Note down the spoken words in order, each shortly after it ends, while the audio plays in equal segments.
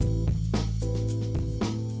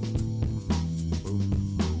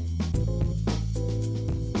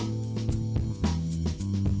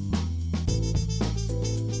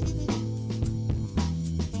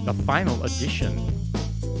a final edition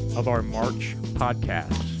of our March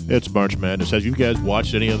podcast. It's March Madness. Have you guys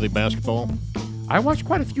watched any of the basketball? I watched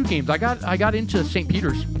quite a few games. I got into St.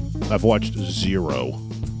 Peter's. I've watched zero.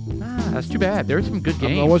 That's too bad. There's some good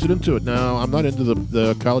games. I wasn't into it. No, I'm not into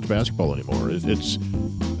the college basketball anymore.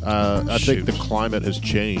 I think the climate has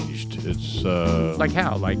changed. It's like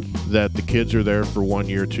how? Like that the kids are there for 1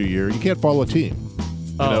 year, 2 year. You can't follow a team.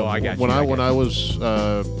 I got you. When I was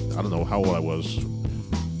I don't know how old I was,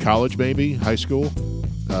 college maybe, high school.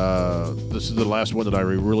 This is the last one that I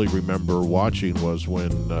really remember watching was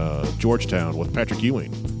when Georgetown with Patrick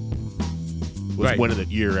Ewing was winning it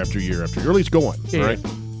year after year after year, or at least going, right?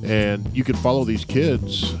 And you could follow these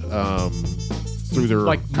kids through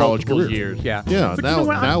their college career. Years, yeah. Yeah, but now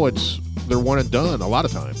they're one and done a lot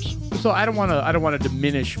of times. So I don't want to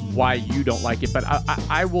diminish why you don't like it, but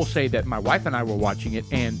I will say that my wife and I were watching it,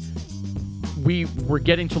 and we were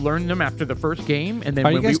getting to learn them after the first game, and then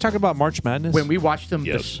are you guys talking about March Madness? When we watched them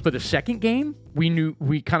for the second game,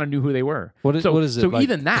 we kind of knew who they were. What is it? So like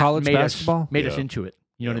even that college made basketball made us into it.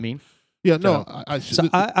 You know what I mean? Yeah. No.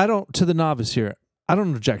 I don't. To the novice here, I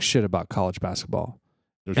don't know jack shit about college basketball.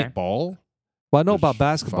 There's a ball. Well, I know about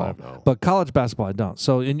basketball, but college basketball I don't.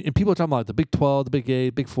 So, and people are talking about the Big 12, the Big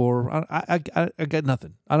 8, Big 4. I got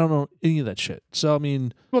nothing. I don't know any of that shit. So, I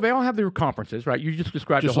mean, well, they all have their conferences, right? You just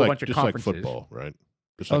described a whole bunch of conferences. Just like football, right?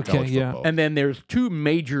 Just like college football. And then there's two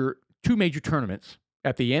major tournaments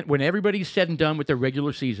at the end. When everybody's said and done with their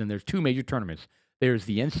regular season, there's two major tournaments. There's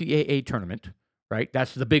the NCAA tournament, right?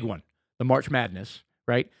 That's the big one, the March Madness,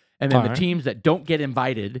 right? And then teams that don't get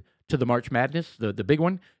invited to the March Madness, the big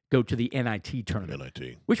one, go to the NIT tournament.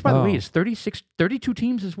 Which, by the way, is 32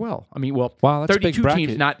 teams as well. I mean, well, wow, that's 32 a big bracket.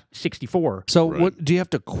 teams, not 64. So what do you have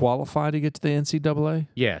to qualify to get to the NCAA?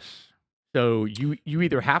 Yes. So you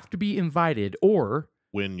either have to be invited or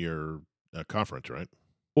win your conference, right?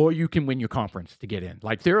 Or you can win your conference to get in.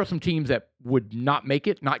 Like there are some teams that would not make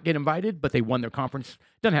it, not get invited, but they won their conference.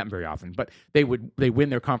 Doesn't happen very often, but they win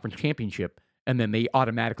their conference championship, and then they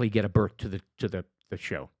automatically get a berth to the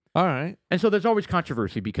show. All right. And so there's always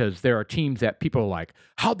controversy because there are teams that people are like,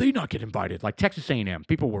 how'd they not get invited? Like Texas A&M.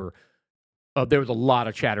 People were, there was a lot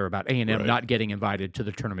of chatter about A&M not getting invited to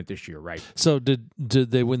the tournament this year, right? So did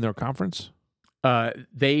they win their conference?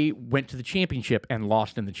 They went to the championship and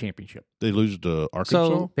lost in the championship. They lose to Arkansas?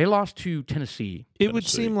 So they lost to Tennessee. It would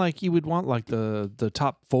seem like you would want like the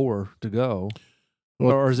top four to go.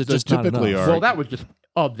 Well, or is it just not enough? Well, that was just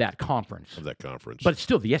of that conference. But it's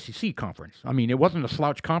still the SEC conference. I mean, it wasn't a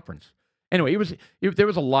slouch conference. Anyway, there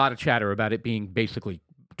was a lot of chatter about it being basically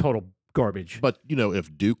total garbage. But,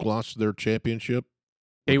 if Duke lost their championship,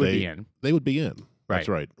 they would be in. They would be in. Right. That's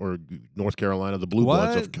right. Or North Carolina, the Blue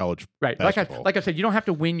Bloods of college basketball. Like I said, you don't have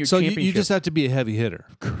to win your championship. So you just have to be a heavy hitter.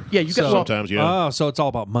 Yeah, you got sometimes, yeah. Oh, so it's all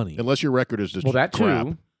about money. Unless your record is just that crap.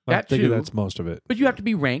 Too. I think that's most of it. But you have to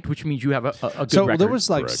be ranked, which means you have a good so record. There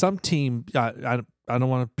was some team, I don't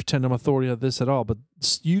want to pretend I'm authority on this at all, but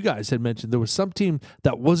you guys had mentioned there was some team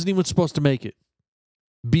that wasn't even supposed to make it,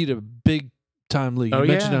 beat a big-time league. You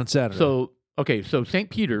mentioned on Saturday. So St.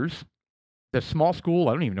 Peter's, the small school,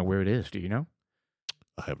 I don't even know where it is. Do you know?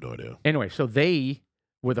 I have no idea. Anyway, so they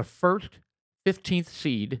were the first 15th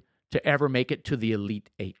seed to ever make it to the Elite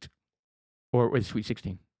Eight. Or was it Sweet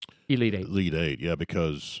 16? Elite Eight. Elite Eight, yeah,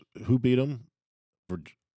 because who beat them?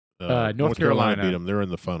 North Carolina beat them. They're in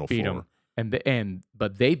the Final Four.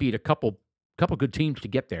 But they beat a couple good teams to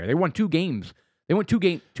get there. They won 2 games. They went two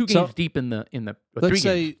games deep in the let's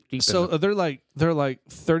say they're like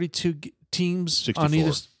 32 teams 64. on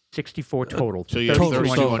either 64 total. So you have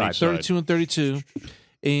 32 on each side. 32 and 32.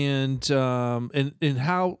 And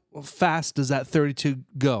how fast does that 32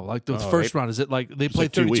 go? Like the first round, is it like they play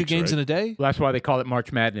 32 games in a day? Well, that's why they call it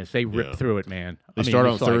March Madness. They rip through it, man. They start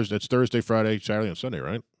on Thursday. It's Thursday, Friday, Saturday, and Sunday,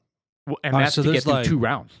 right? Well, and that's to get through 2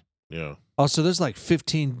 rounds. Yeah. Oh, so there's like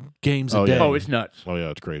 15 games a day. Oh, it's nuts. Oh, yeah,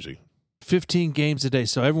 it's crazy. 15 games a day.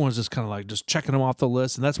 So everyone's just kind of like just checking them off the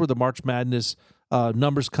list. And that's where the March Madness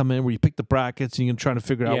numbers come in, where you pick the brackets and you can try to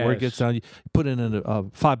figure out where it gets down. You put in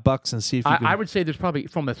 $5 and see if you can. I would say there's probably,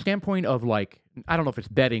 from a standpoint of like, I don't know if it's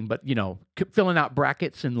betting, but, filling out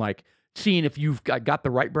brackets and like seeing if you've got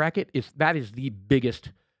the right bracket, that is the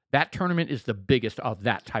biggest. That tournament is the biggest of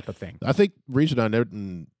that type of thing. I think the reason I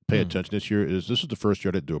didn't pay attention this year is this is the first year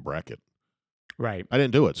I didn't do a bracket. Right. I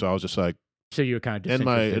didn't do it, so I was just like. So you were kind of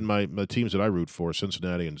disinterested. And my teams that I root for,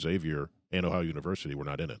 Cincinnati and Xavier and Ohio University, were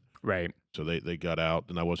not in it. Right. So they got out,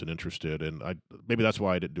 and I wasn't interested, and maybe that's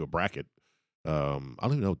why I didn't do a bracket. I don't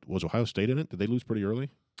even know, was Ohio State in it? Did they lose pretty early?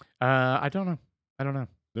 I don't know.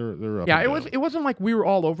 They're up. Yeah, it wasn't like we were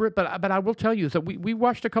all over it, but I will tell you is that we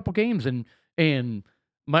watched a couple games and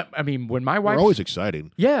when my They're wife, always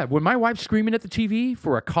exciting. yeah, when my wife's screaming at the TV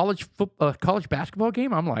for a college basketball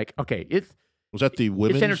game, I'm like, okay, Was that the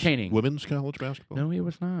women's entertaining. women's college basketball? no, it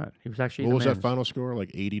was not. It was actually. What the was that men's. final score?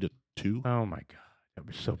 Like 80-2? Oh my god, that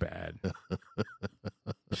was so bad,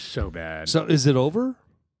 so bad. So is it over?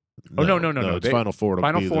 Oh, no. It's Final Four. It'll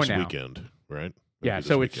Final be Four this now. weekend, right? It'll yeah, be this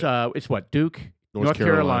so weekend. it's what Duke, North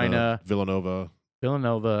Carolina, Villanova,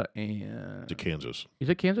 and to Kansas. is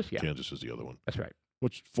it Kansas? Yeah, Kansas is the other one. that's right.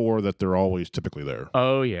 Which 4 that they're always typically there.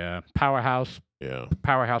 Oh yeah, powerhouse Yeah.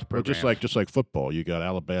 program. Well, just like football, you got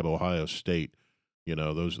Alabama, Ohio State. You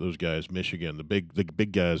know those guys, Michigan, the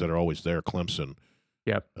big guys that are always there. Clemson.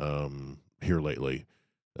 Yep. Here lately,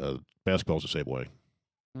 basketball's the same way.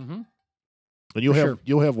 Mm-hmm. And you'll For have sure.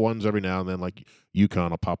 you'll have ones every now and then, like UConn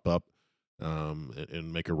will pop up,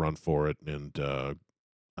 and make a run for it. And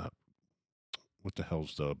what the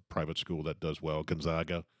hell's the private school that does well?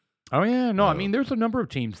 Gonzaga, Oh yeah, no, I Uh, mean there's a number of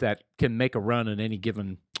teams that can make a run in any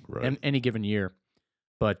given right? any given year.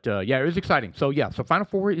 But yeah, it was exciting. So yeah, so Final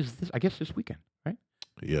Four is this, I guess, this weekend, right?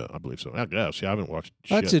 Yeah, I believe so. I guess. Yeah, I haven't watched.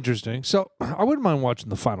 That's shit. interesting. So I wouldn't mind watching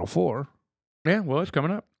the Final Four. Yeah, well, it's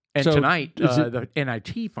coming up. And So, tonight, is it- the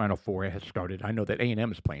NIT Final Four has started. I know that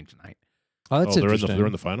A&M is playing tonight. Oh, that's they're in interesting. they're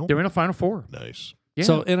in the final. They're in a Final Four. Nice. Yeah.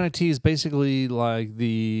 So NIT is basically like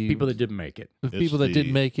the people that didn't make it. the It's people that the-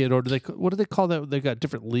 didn't make it, or what do they call that? They've got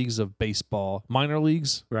different leagues of baseball, minor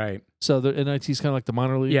leagues. Right. So the NIT is kind of like the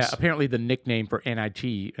minor leagues. Yeah, apparently the nickname for NIT,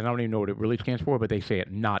 and I don't even know what it really stands for, but they say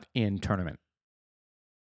it not in tournament.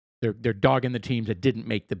 They're dogging the teams that didn't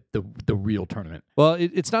make the real tournament. Well,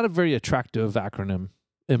 it's not a very attractive acronym,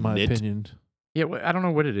 in my NIT? opinion. Yeah, well, I don't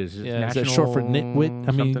know what it is. It's Yeah, is that short for nitwit?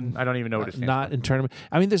 I mean, something? I don't even know what it stands Not for. in tournament.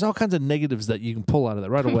 I mean, there's all kinds of negatives that you can pull out of that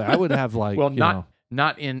right away. I would have like, Well, you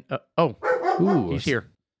not in. Oh, know, ooh, he's here.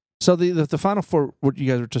 So the Final Four, what you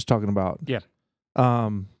guys were just talking about. Yeah. I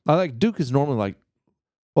like Duke is normally like.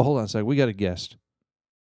 Well, hold on a second. We got a guest.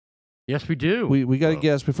 Yes, we do. We got a Oh.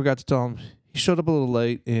 guest. We forgot to tell him. He showed up a little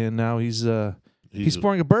late, and now he's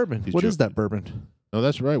pouring a bourbon. he's What is joking. that bourbon? Oh,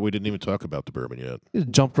 that's right. We didn't even talk about the bourbon yet. He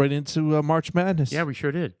jumped right into March Madness. Yeah, we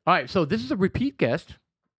sure did. All right, so this is a repeat guest,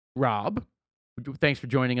 Rob. Thanks for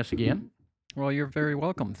joining us again. Well, you're very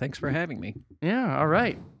welcome. Thanks for having me. Yeah, all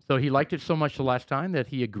right. So he liked it so much the last time that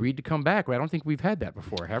he agreed to come back. I don't think we've had that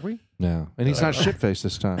before, have we? No, and he's not shit faced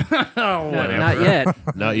this time. Oh, No, not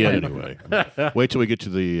yet. Not yet, anyway. Wait till we get to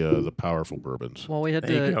the powerful bourbons. Well, we had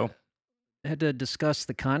There you to go. discuss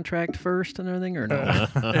the contract first and everything, or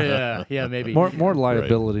no? Yeah, maybe. More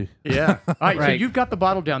liability. Yeah. All right, so Right. you've got the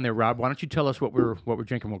bottle down there, Rob. Why don't you tell us what we're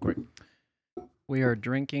drinking real quick? We are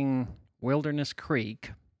drinking Wilderness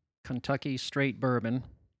Creek, Kentucky straight bourbon,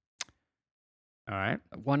 All right.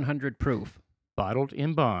 100 proof. Bottled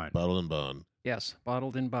in bond. Bottle and bond. Yes,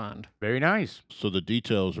 bottled in bond. Very nice. So the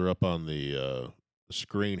details are up on the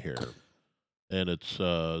screen here, and it's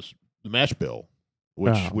the mash bill,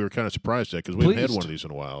 which Oh. we were kind of surprised at because we haven't had Pleased. one of these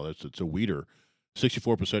in a while. It's a wheater,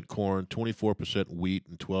 64% corn, 24% wheat,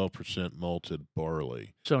 and 12% malted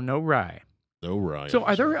barley. So no rye. No rye. So in are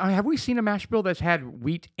this there? one. Have we seen a mash bill that's had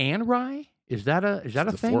wheat and rye? Is that a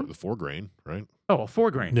the thing? the 4-grain, right? Oh, a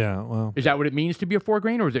 4-grain. Yeah, well. Is that what it means to be a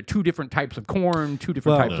 4-grain, or is it two different types of corn, two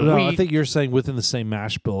different Well, types of no, wheat? I think you're saying within the same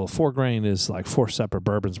mash bill. 4-grain is like 4 separate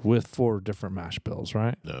bourbons with 4 different mash bills,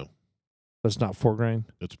 right? No, That's not 4-grain.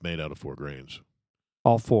 it's made out of 4 grains.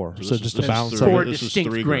 All 4. So So, this just is- to this is balance three- out. Four this is distinct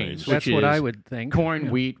 3 grains. grains. Which That's what I is would think. corn,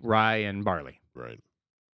 Yeah. wheat, rye, and barley. Right.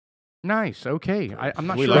 Nice. Okay. I'm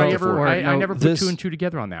not We sure like I the ever. 4. I No, never put this- 2 and 2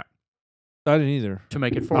 together on that I didn't either. to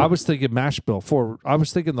make it 4. I was thinking mash bill 4. I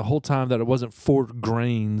was thinking the whole time that it wasn't 4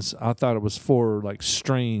 grains. I thought it was 4 like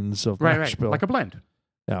strains of mash bill. like a blend.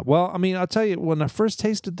 Yeah. Well, I mean, I'll tell you, when I first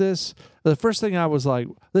tasted this, the first thing I was like,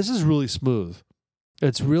 this is really smooth.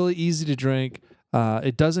 It's really easy to drink.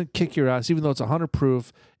 It doesn't kick your ass, even though it's 100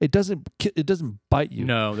 proof. It doesn't bite you.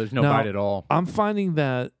 No, there's no Now- bite at all. I'm finding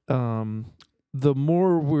that the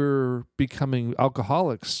more we're becoming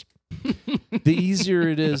alcoholics, the easier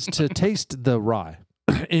it is to taste the rye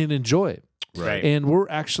and enjoy it. Right. And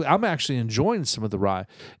I'm actually enjoying some of the rye.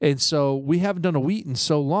 And so we haven't done a wheat in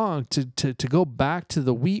so long to go back to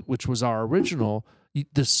the wheat, which was our original.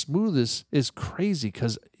 The smoothest is crazy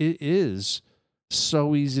because it is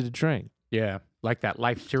so easy to drink. Yeah, like that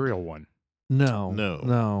Life cereal one. No.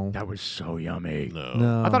 That was so yummy.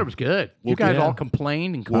 No. I thought it was good. We'll You guys get- all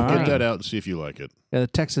complained and We'll get complained. that out and see if you like it. Yeah, the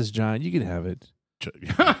Texas Giant, you can have it.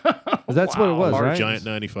 That's That's what it was, Or right? Giant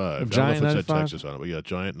 95. Giant I don't know if it 95? said Texas on it, but yeah,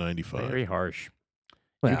 Giant 95. Very harsh.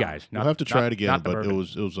 Well, you guys. We'll have to try not- it again, not the but it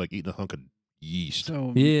bourbon. was like eating a hunk of yeast.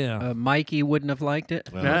 So Yeah. Mikey wouldn't have liked it.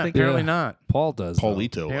 Well, Nah, apparently Yeah. not. Paul does. though.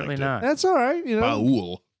 Paulito Apparently liked not. That's all right. You it. know.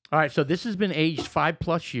 Paul. All right, so this has been aged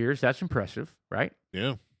 5+ years. That's impressive, right?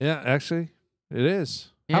 Yeah. Yeah, actually, it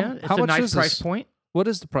is. Yeah, it's a nice price point. What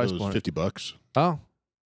is the price It was point? $50. Oh,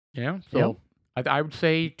 Yeah, so I would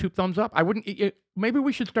say 2 thumbs up. I wouldn't. Maybe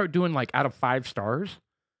we should start doing like out of 5 stars.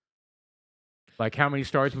 Like how many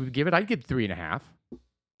stars would we give it? I'd give 3.5.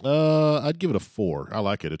 I'd give it a 4. I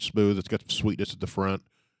like it. It's smooth. It's got sweetness at the front.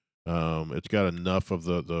 It's got enough of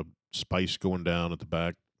the spice going down at the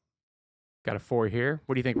back. Got a 4 here.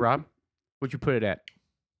 What do you think, Rob? What'd you put it at?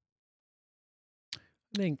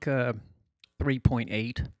 I think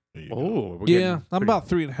 3.8. There you go. Oh, we're yeah. getting I'm pretty, about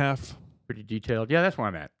 3.5. pretty detailed. Yeah, that's where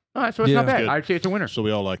I'm at. All right, so it's Yeah. not bad. Good. I'd say it's a winner. So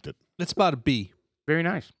we all liked it. It's about a B. Very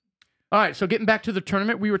nice. All right, so getting back to the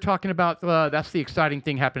tournament, we were talking about that's the exciting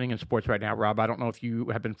thing happening in sports right now, Rob. I don't know if you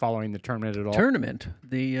have been following the tournament at all. Tournament.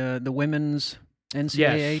 The women's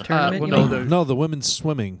NCAA Yes, tournament. well, you no, mean? the- No, the women's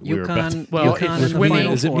swimming. We're about UConn, Well, UConn it's in the women-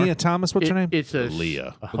 Final Is it Four. Mia Thomas? What's her name? It's a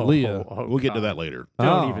Leah. Leah. We'll get into God. that later.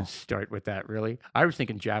 Don't Oh. even start with that, really. I was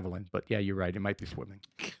thinking javelin, but yeah, you're right. It might be swimming.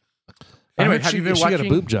 I Anyway, heard have she, you been she watching? got a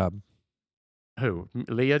boob job. Who?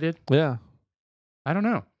 Leah did? Yeah. I don't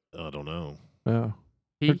know. I don't know.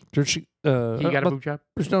 He Yeah. She, he got a boob job,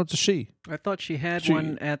 No, it's a she. I thought she had She-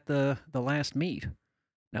 one at the last meet.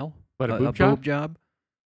 No? but a boob job boob job?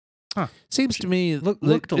 Seems to me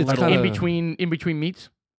Looked a it's little- kinda, in between meets.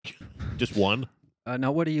 Just one?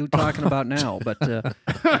 Now, what are you talking about now? But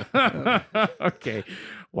Okay.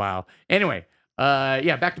 Wow. Anyway,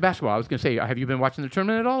 yeah, back to basketball. I was going to say, have you been watching the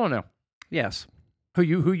tournament at all or no? yes. Who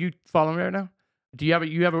you following right now? Do you have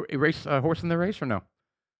a race horse in the race or no?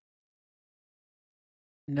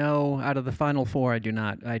 No, out of the Final Four, I do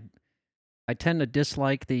not. I tend to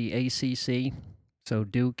dislike the ACC. So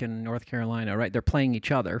Duke and North Carolina, right? They're playing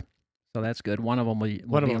each other, so that's good. One of them will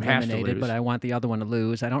One of be them has to eliminated, but lose. I want the other one to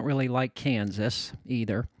lose. I don't really like Kansas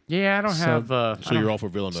either. Yeah, I don't So- have. I So don't- you're all for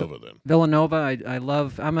Villanova then? Villanova, I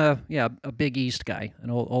love. I'm a Big East guy,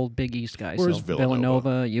 an old Big East guy. Where's so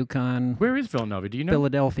Villanova? UConn, Where is Villanova? Do you know?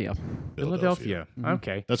 Philadelphia, Philadelphia. Mhm.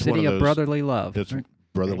 Okay. That's one city of of those. brotherly love. It's right?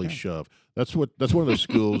 brotherly go. shove. That's one of those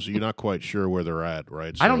schools you're not quite sure where they're at,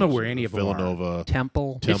 right? I don't know it's where any of them are. Villanova.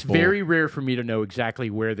 Temple. Tem- It's Temple. very rare for me to know exactly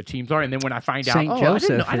where the teams are, and then when I find out, St. oh, I didn't, know,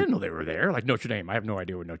 Joseph I didn't know they were there. Like Notre Dame, I have no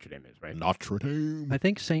idea where Notre Dame is, right? Notre Dame. I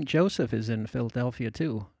think St. Joseph is in Philadelphia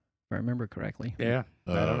too, if I remember correctly. Yeah,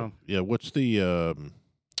 I don't know. Yeah, what's the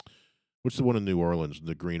one in New Orleans?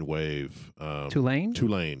 The Green Wave. Tulane.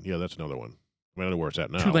 Tulane. Yeah, that's another one. I mean, I know where it's at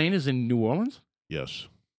now. Tulane is in New Orleans. Yes.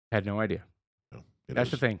 Had no idea. It That's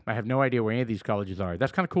is. the thing. I have no idea where any of these colleges are.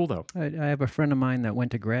 That's kind of cool, though. I have a friend of mine that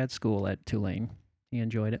went to grad school at Tulane. He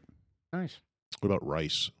enjoyed it. Nice. What about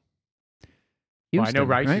Rice? Well, I know Houston,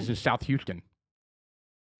 Rice right? is in South Houston.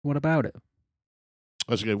 What about it?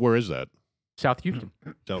 That's good. Where is that? South Houston.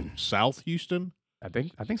 South Houston? I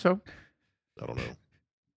think so. I don't know.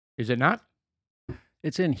 Is it not?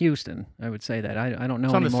 It's in Houston. I would say that. I don't know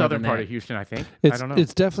It's on any the more southern than part that. of Houston, I think. It's, I don't know.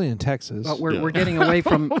 It's definitely in Texas. But Yeah. we're getting away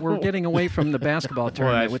from the basketball Well,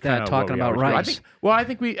 tournament that's with that kinda what talking we about always do.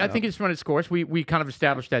 Rice. I think it's run its course. We kind of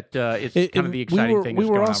established that it's It- kind of the it- exciting thing we that's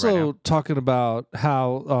were going also on right now. talking about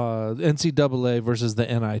how NCAA versus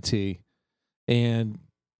the NIT, and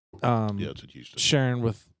Yeah, it's in Houston. sharing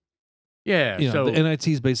with Yeah. the So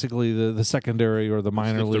NIT is basically the secondary or the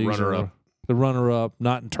minor it's the leagues, runner-up. or the runner-up,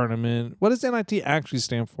 not in tournament. What does NIT actually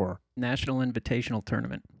stand for? National Invitational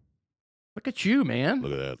Tournament. look at you, man.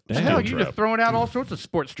 Look at that. The Damn. hell, Steel you're trap. just throwing out all sorts of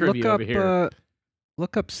sports trivia Look up over here.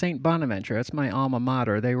 look up St. Bonaventure. That's my alma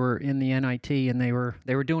mater. They were in the NIT and they were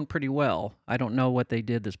doing pretty well. I don't know what they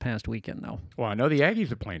did this past weekend though. Well, I know the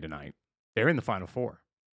Aggies are playing tonight. They're in the Final Four.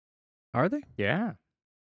 Are they? Yeah.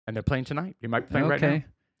 And they're playing tonight. You might be playing right now. Okay.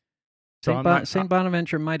 So I'm not- St.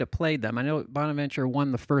 Bonaventure might have played them. I know Bonaventure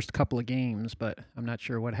won the first couple of games, but I'm not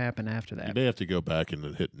sure what happened after You that. may have to go back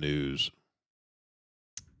and hit news.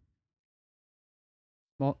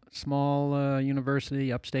 Small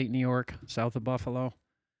university, upstate New York, south of Buffalo.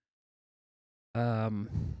 Oh,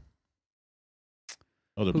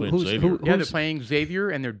 they're Who- playing who's- Xavier. who- Yeah, they're who's- playing Xavier,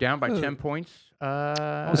 and they're down by Uh, 10 points.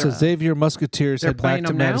 So Xavier Musketeers They're head back playing to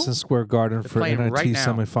them now? Madison Square Garden They're for playing NIT right now.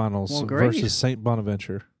 semifinals Well, great. versus St.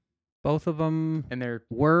 Bonaventure. Both of them and they're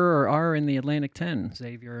were or are in the Atlantic 10,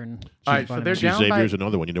 Xavier and All right, so they're See, down Xavier's by.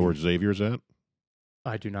 another one. You know where Xavier's at?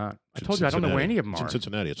 I do not. I It's in told you I don't know where Cincinnati. any of them It's in are.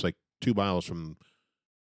 Cincinnati. It's like 2 miles from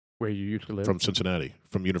Where you used to live. Cincinnati,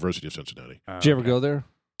 from University of Cincinnati. Did you ever Okay. go there?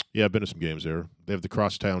 Yeah, I've been to some games there. They have the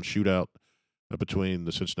crosstown shootout between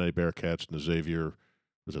the Cincinnati Bearcats and the Xavier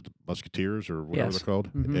was it the Musketeers or whatever Yes. they're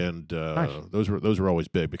called? Mhm. And Nice. those were always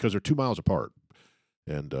big because they're 2 miles apart.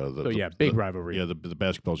 And Big rivalry. Yeah, the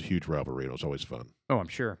basketball's a huge rivalry, and it was always fun. Oh, I'm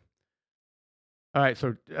sure. All right,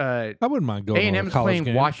 so I wouldn't mind going to a A&M's college playing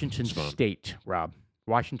game. Washington It's fun. State, Rob.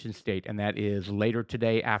 Washington State, and that is later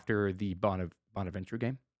today after the Bonaventure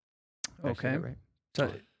game. Did I say Okay. that right?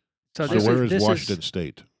 So So this where is is Washington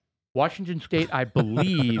State? Washington State, I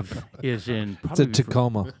believe, is in It's probably in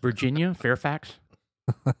Tacoma. Virginia, Fairfax.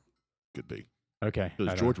 Could be. Okay. It was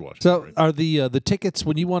I don't George know. Washington. So right? are the tickets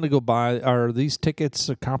when you want to go buy? Are these tickets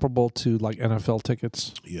comparable to like NFL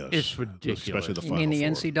tickets? Yes, It's ridiculous. Especially the You Final mean the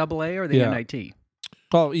Four. NCAA or the Yeah. NIT?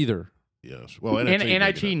 Oh, either. Yes. Well, NIT,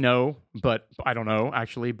 maybe not. no, but I don't know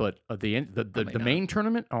actually. But the Probably not. main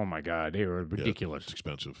tournament, oh my God, they were Yeah, ridiculous. it's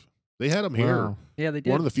expensive. They had them here. Wow. Yeah, they did.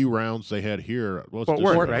 One of the few rounds they had here. Was Fort this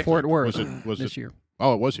Worth, year? right? Fort Worth Was this it? year.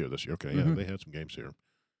 Oh, it was here this year. Okay, yeah, Mhm. they had some games here.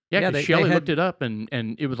 Yeah, Yeah, 'cause they Shelley had- looked it up and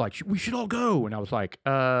it was like we should all go, and I was like,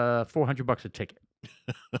 $400 a ticket.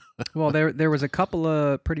 Well, there was a couple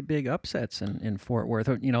of pretty big upsets in Fort Worth.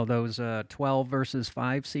 You know, those 12 versus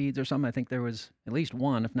 5 seeds or something. I think there was at least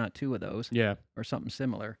one, if not two of those, Yeah, or something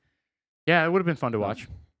similar. yeah, it would have been fun to watch.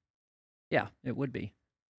 Yeah, it would be.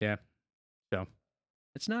 Yeah. So.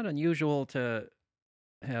 It's not unusual to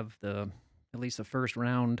have at least the first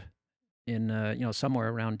round in somewhere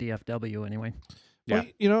around DFW anyway. Yeah.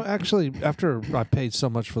 Well, actually, after I paid so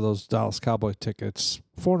much for those Dallas Cowboy tickets,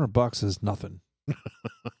 $400 is nothing.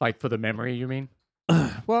 Like for the memory, you mean?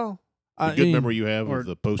 Well, The I good mean, memory you have or- of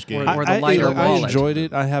the post game. or the lighter I wallet. enjoyed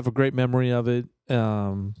it. I have a great memory of it. You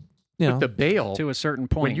know, But the bail, To a certain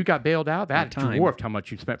point. when you got bailed out, that time. dwarfed how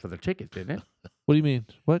much you spent for the ticket, didn't it? what do you mean?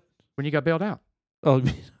 What? When you got bailed out? Oh, you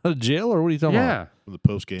mean jail or what are you talking about? Yeah. From the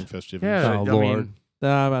post game festivities. Yeah. Oh, I Lord. mean-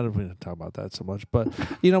 Nah, I don't want to talk about that so much. But,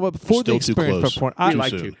 you know what? For the Still too experience close. report, We I, Too like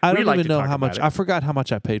soon. to. I we don't like even to know talk how about much. it. I forgot how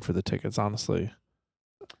much I paid for the tickets, honestly.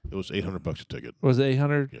 It was $800 a ticket. Was it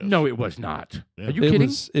 800? Yes. No, it was not. Yeah. Are you It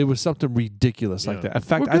kidding? was something ridiculous like Yeah. that. In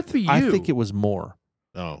fact, Well, good for I you. think it was more.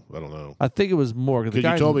 Oh, I don't know. I think it was more. Because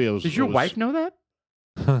you told me it was. Does your wife know that?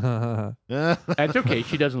 me? That's okay.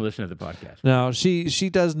 She doesn't listen to the podcast. No, she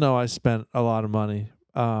does know I spent a lot of money.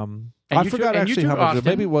 And I you forgot took- and you actually how took much. Austin?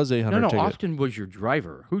 Maybe it was 800 No, ticket. Austin was your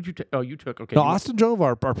driver. Who'd you take? Oh, you took. Okay. No, you- Austin drove.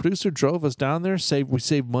 Our producer drove us down there. We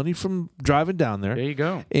saved money from driving down there. There you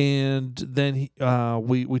go. And then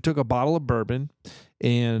we took a bottle of bourbon,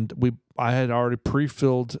 and I had already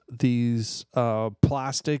pre-filled these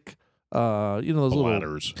plastic, those little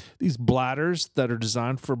Bladders. these bladders that are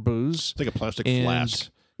designed for booze. It's like a plastic And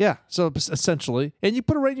flask. yeah, so essentially, and you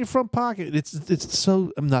put it right in your front pocket. It's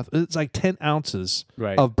so enough. It's like 10 ounces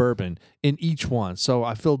Right. of bourbon in each one. So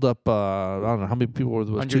I filled up. I don't know how many people were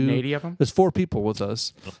there. 180 of them. There's 4 people with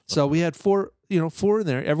us, so we had 4 in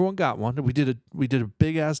there. Everyone got one. We did a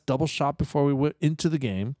big ass double shot before we went into the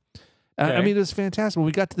game. I Okay. mean, it was fantastic. When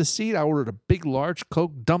we got to the seat, I ordered a big, large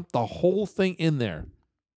Coke, dumped the whole thing in there.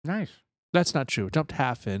 Nice. That's not true. Dumped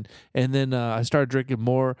half in, and then I started drinking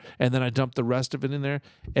more, and then I dumped the rest of it in there.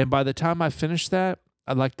 And by the time I finished that,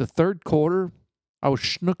 like the third quarter, I was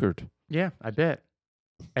snookered. Yeah, I bet.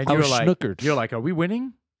 And I you're was like, snookered. you're like, are we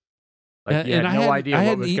winning? Like, you had I no hadn't, idea I what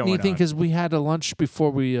hadn't was eaten going anything on. because we had a lunch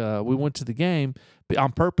before we went to the game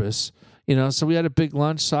on purpose. So we had a big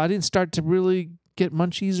lunch. So I didn't start to really get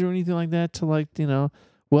munchies or anything like that till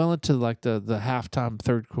well into like the halftime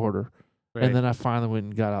third quarter. Right. And then I finally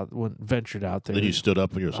ventured out there. Then you stood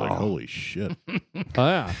up and you was like, Oh. holy shit. Oh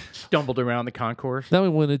yeah. Stumbled around the concourse. Then we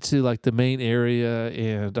went into like the main area,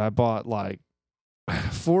 and I bought like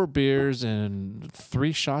 4 beers and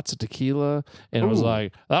 3 shots of tequila, and I was Ooh.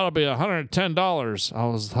 like, "That'll be $110." I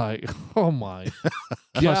was like, "Oh my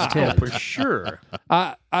Plus god!" tip. For sure.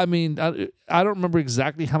 I mean, I don't remember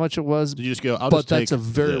exactly how much it was, Did you just go, I'll but just that's take a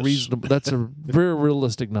very this. reasonable. That's a very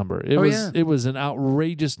realistic number. It Oh, was yeah. it was an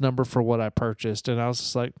outrageous number for what I purchased, and I was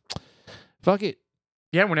just like, "Fuck it."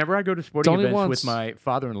 Yeah, whenever I go to sporting only events once. with my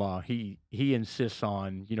father-in-law, he insists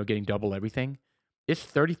on, getting double everything. It's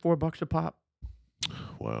 $34 a pop.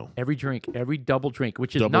 Wow. Every drink, every double drink,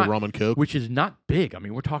 which is Double not rum and Coke. which is not big. I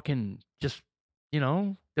mean, we're talking just, they're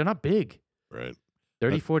not big. Right.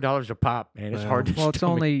 $34 a pop, man. It's Well, hard to Well, it's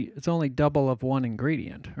stomach. only double of one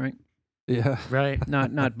ingredient, right? Yeah. Right.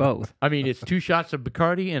 Not both. I mean, it's 2 shots of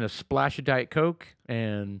Bacardi and a splash of Diet Coke,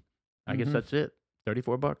 and I guess Mhm. that's it.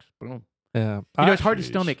 $34. Boom. Yeah. It's hard to Jeez.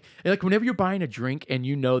 stomach. Like whenever you're buying a drink and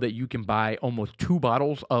you know that you can buy almost 2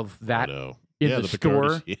 bottles of I that know. in yeah, the Bacardis,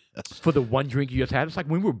 store yes. for the one drink you just had. It's like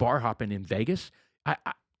when we were bar hopping in Vegas. It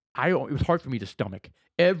was hard for me to stomach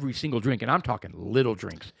every single drink, and I'm talking little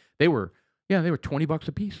drinks. They were $20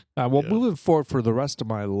 a piece. Well, Yeah. moving forward for the rest of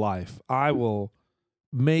my life, I will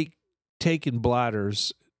make taking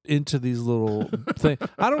bladders into these little things.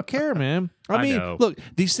 I don't care, man. I mean, know. look,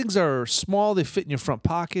 these things are small. They fit in your front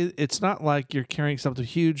pocket. It's not like you're carrying something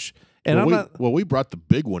huge. And we brought the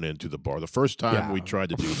big one into the bar the first time we tried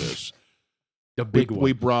to do this. The big one.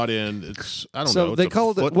 We brought in. It's I don't so know. It's they a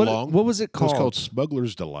called it foot what, long. what was it called? It was called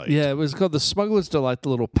Smuggler's Delight. Yeah, it was called the Smuggler's Delight, the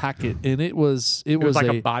little packet, and it was like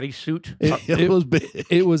a bodysuit. It was big.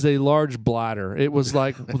 It was a large bladder. It was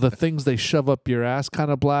like the things they shove up your ass kind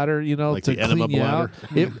of bladder, Like to the enema clean you out.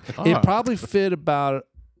 It probably fit about,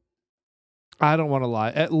 I don't want to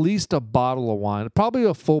lie, at least a bottle of wine, probably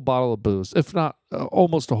a full bottle of booze, if not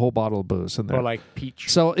almost a whole bottle of booze in there. Or like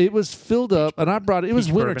peach. So it was filled up, and I brought it. It was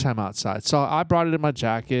Peach bourbon. wintertime outside, so I brought it in my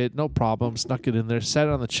jacket, no problem. Snuck it in there, sat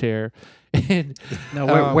it on the chair, and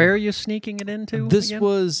Now, where are you sneaking it into? this again?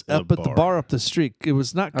 was The up at the bar. bar up the street. It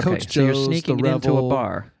was not Okay, Coach so you're Joe's, sneaking the it into a Revel,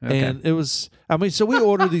 bar. Okay. and it was. I mean, so we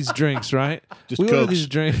order these drinks, right? Just we order Cokes. these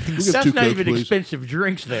drinks. That's two not Cokes, even please. expensive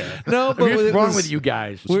drinks there. No, I but mean, what's it wrong was- with you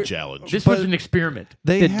guys? It's a challenge. This but- was an experiment.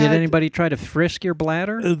 They Did had, anybody try to frisk your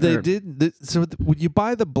bladder? They Or- did. So when you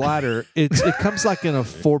buy the bladder, it comes like in a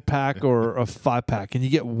 4-pack or a 5-pack, and you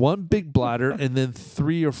get one big bladder and then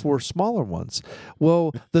 3 or 4 smaller ones.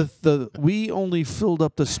 Well, we only filled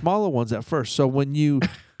up the smaller ones at first. So when you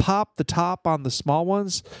pop the top on the small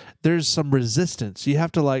ones, there's some resistance. You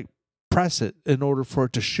have to like press it in order for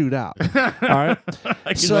it to shoot out. All right.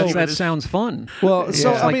 So- that sounds fun. Well,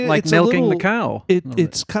 so It's I like, mean, like it's a milking the little- cow.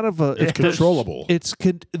 It's kind of a It's controllable. It's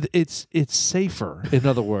safer. In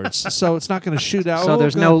other words, so it's not going to shoot out. So Oh,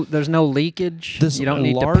 there's God. no leakage. This You don't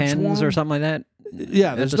need large Depends or one? something like that.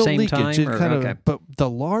 Yeah, there's the no same leakage. time, It or- kind okay. of, but the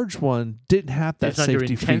large one didn't have that It's under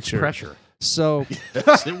safety intense feature. pressure. So,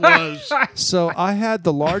 Yes, it was. so I had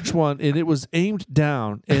the large one, and it was aimed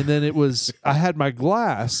down, and then I had my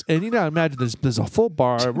glass, and imagine there's a full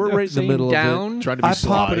bar. We're right in the Same middle of down. Trying to be I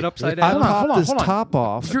sly. popped Put it upside it. I down. popped this hold on. top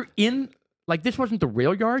off. You're in, like, this wasn't the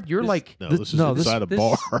rail yard. You're like, No, This- this is no, this- inside a this-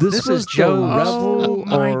 bar. This This was is Joe's. the Revel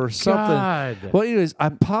my or something. God. Well, anyways, I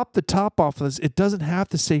popped the top off of this. It doesn't have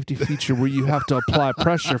the safety feature where you have to apply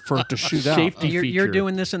pressure for it to shoot out. Safety You're feature.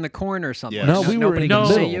 doing this in the corner somewhere. Yes. No, we were Nobody in can the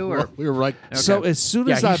see middle. you. Or we were right. So as soon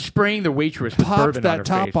Yeah, as he's I spraying the waitress with popped bourbon on that her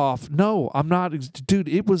top face. off, no, I'm not, dude.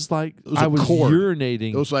 It was like was I a was cord.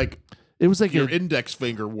 urinating. It was like It was like your a, index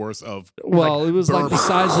finger worth of. well, it was like the bourbon.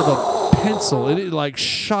 size of a pencil. It like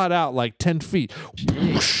shot out like 10 feet.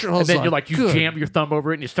 And then you're like, you jam your thumb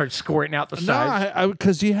over it and you start squirting out the No, sides.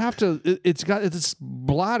 because you have to. It's got this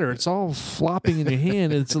bladder. It's all flopping in your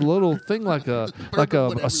hand. And it's a little thing like a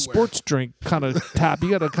sports drink kind of tap.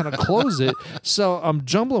 You got to kind of close it. So I'm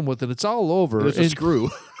jumbling with it. It's all over. There's a And- screw.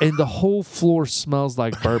 and the whole floor smells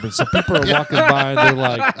like bourbon. So people are walking by and they're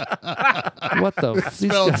like, "What the? It These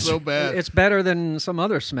smelled guys so bad. It's better than some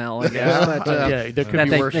other smell, I guess. But, Yeah, there could that be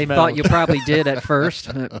they, worse they smells. thought you probably did at first.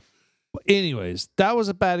 Anyways, that was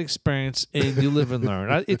a bad experience, and you live and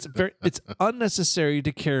learn. It's unnecessary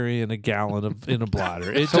to carry in a gallon in a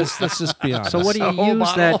bladder. It just let's just be honest. So what do A you whole use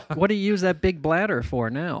bottle. that? What do you use that big bladder for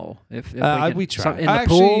now? If we some- tried. in the I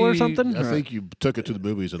pool or actually- something. I Or- think you took it to the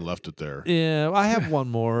movies and left it there. Yeah, I have one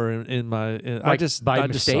more in my. I Like, just by I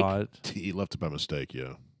just mistake? saw it. He left it by mistake.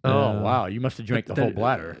 Yeah. Oh, Yeah. wow. You must have drank the whole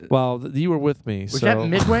bladder. Well, you were with me. Was so. that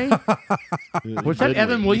Midway? Was that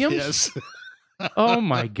Evan Williams? Yes. Oh,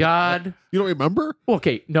 my God. You don't remember?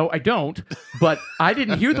 Okay, no, I don't. But I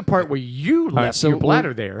didn't hear the part where you left so your we'll-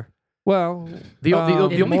 bladder there. Well, The in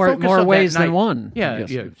only more, focus more of ways that than night, one. I Yeah, guess.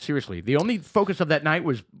 yeah. Seriously, the only focus of that night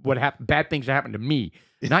was what happened. Bad things that happened to me,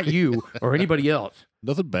 not you or anybody else.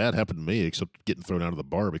 Nothing bad happened to me except getting thrown out of the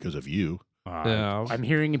bar because of you. Yeah. I'm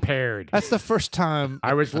hearing impaired. that's the first time.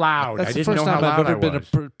 I was loud. That's I the didn't first know how time I've loud I ever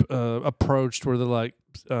been was. approached where they're like,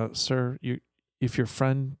 "Sir, if your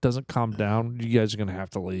friend doesn't calm down, you guys are gonna have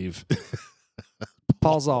to leave."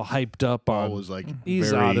 Paul's all hyped up Paul on. was like, He's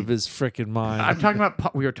very, out of his freaking mind. I'm talking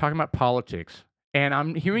about. We were talking about politics, and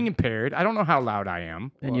I'm hearing impaired. I don't know how loud I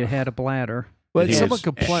am. And you had a bladder. but He someone was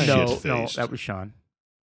complained. No, shit-faced. that was Sean.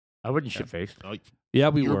 I wasn't shit faced. Oh, Yeah,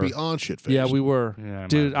 we you were. were beyond shit faced. Yeah, we were. Yeah,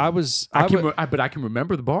 Dude, I was. I, wa- but I can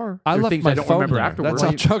remember the bar. I There are left things my I don't phone remember there. afterwards.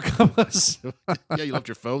 That's how drunk I was. Yeah, you left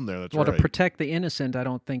your phone there. That's Well, right. to protect the innocent, I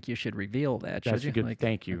don't think you should reveal that. That's should you? a good.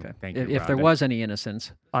 Thank you. okay. Thank you. If there Rhonda. was any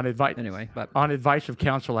innocence, on advice, anyway. But on advice of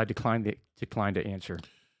counsel, I declined to answer.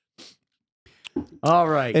 All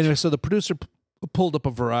right. Anyway, so the producer pulled up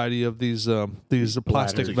a variety of these plastic That's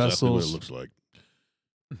exactly vessels. what it looks like.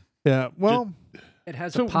 Yeah. Well, it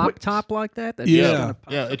has So a pop what- top like that. That Yeah. just kinda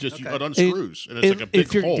pops Yeah, up? it just Okay. it unscrews and it's if- like a big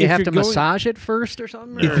if you're- hole. Do you have you're to going- massage it first or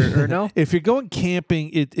something, No. or no? if you're going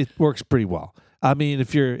camping, it works pretty well. I mean,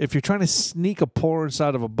 if you're trying to sneak a pour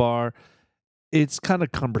inside of a bar, it's kind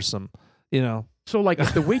of cumbersome, you know. So, like,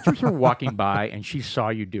 if the waitress were walking by and she saw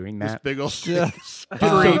you doing This that, big old Yeah.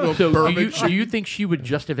 stream of so bourbon. do you think she would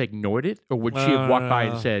just have ignored it, or would she have walked by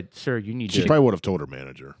and said, "Sir, you need She to," probably would have told her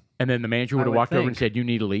manager. and then the manager would I have would walked over and think. said, "You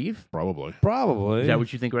need to leave"? Probably. Probably. Is that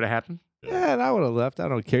what you think would have happened? Yeah, and I would have left. I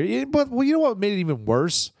don't care. Yeah, but well, you know what made it even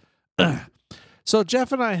worse? So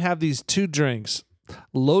Jeff and I have these 2 drinks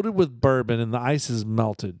loaded with bourbon, and the ice is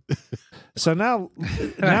melted. So now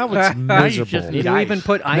it's Now you miserable. just Did need you ice. even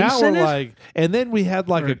put now ice we're in it? like, and then we had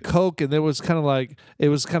like a Coke, and there was kind of like it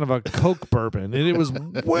was kind of a Coke bourbon, and it was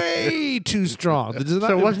way too strong.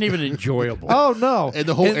 So it wasn't even enjoyable. Oh no! And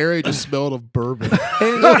the whole And- area just smelled of bourbon.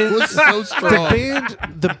 And, It was so strong.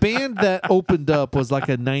 the band that opened up was like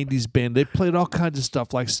a 90s band. They played all kinds of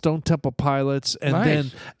stuff like Stone Temple Pilots, and Nice.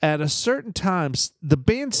 then at a certain time the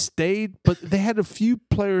band stayed, but they had a few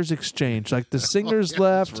players exchange, like the singers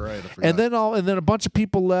left, That's right. I forgot. and then a bunch of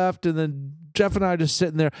people left, and then Jeff and I just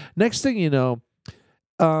sitting there. Next thing you know,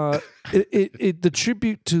 the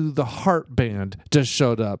tribute to the Heart band just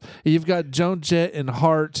showed up. You've got Joan Jett and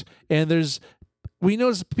Heart, and we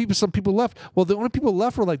noticed some people left. Well, the only people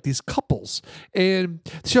left were like these couples, and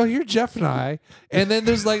so here Jeff and I, and then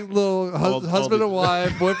there's like little All husband the- and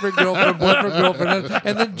wife, boyfriend girlfriend,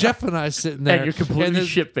 and then Jeff and I sitting there, and you're completely then-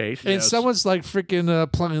 shit-faced. and Yes. someone's like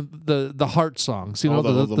freaking playing the Heart songs, you know, all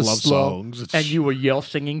the the love slow. songs. And you were yell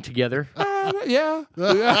singing together. Yeah.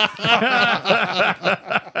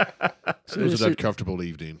 It was an uncomfortable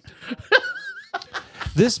evening.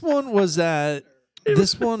 This one was at.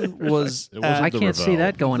 This one was It wasn't at I the can't see Revel.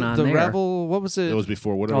 that going on the there. Revel. What was it? It was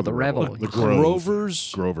before whatever. Oh, the Revel. The Grove.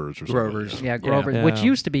 Grover's Grovers or something. Grovers. Like Yeah, Grover, Yeah. which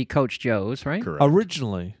used to be Coach Joe's, right? that. Correct.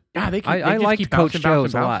 originally. Yeah, they I just liked keep Coach bouncing, bouncing,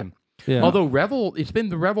 Joe's a lot. bouncing. Yeah. Although Revel, it's been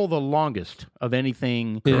the Revel the longest of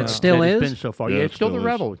anything Yeah. that It still has is? been so far. Yeah, Yeah, it it's still still the is.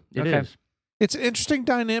 Revel. It is. Okay. It's an interesting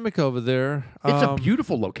dynamic over there. It's a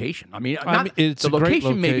beautiful location. I mean, it's the a great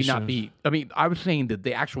location maybe location. not be. I mean, I was saying that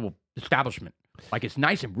the actual establishment, like it's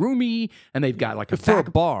nice and roomy, and they've got like a for a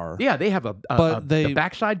back, bar. yeah, they have But the they-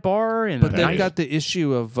 backside bar, and But a they've nice- got the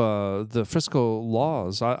issue of the Frisco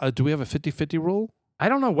laws. Do we have a 50-50 rule? I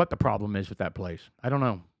don't know what the problem is with that place. I don't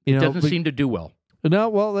know. You It know, doesn't seem to do well. No,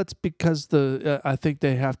 well, that's because I think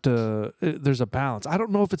they have to. There's a balance. I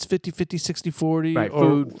don't know if it's 50-50, 60-40. Right,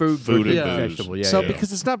 or, Food and Yeah. booze. vegetable. Yeah, so yeah.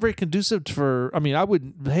 because it's not very conducive for. I mean, I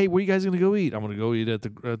wouldn't. Hey, where you guys gonna go eat? I'm gonna go eat at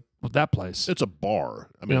that place. It's a bar.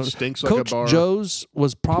 I mean, You know, it stinks like Coach a bar. Joe's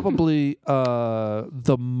was probably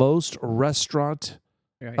the most restaurant.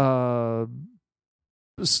 Right.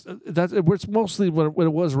 That it's mostly when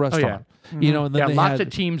it was a restaurant. You know, and then yeah, they lots had, of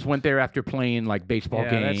teams went there after playing like baseball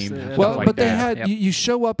Yeah, that's- games. and that's stuff well, like but they that. had Yep. you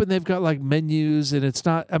show up and they've got like menus and it's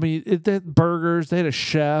not. I mean, they had burgers. They had a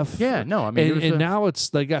chef. Yeah, no, I mean, it and, was and now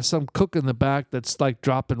they got some cook in the back that's like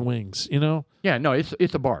dropping wings. You know. yeah, no, it's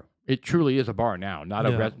a bar. It truly is a bar now, not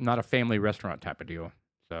Yeah. not a family restaurant type of deal.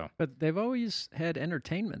 So, But they've always had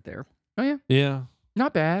entertainment there. oh yeah, Yeah.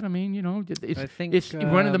 not bad. I mean, you know, it's I think, it's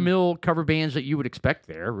run of the mill cover bands that you would expect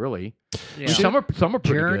there. Really, Yeah. some are pretty good.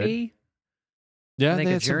 Journey. Yeah, I think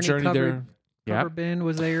they a had some Journey journey there. covered- Yeah, Cover band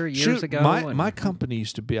was there years Shoot, ago. my and- my company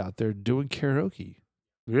used to be out there doing karaoke,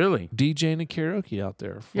 really. DJing and karaoke out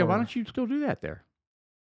there. Yeah, why for- don't you still do that there?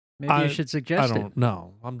 Maybe I- you should I suggest it. don't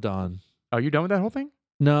know. I'm done. Are you done with that whole thing?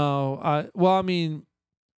 No, I mean,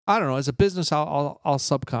 I don't know. As a business, I'll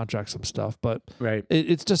subcontract some stuff, but Right,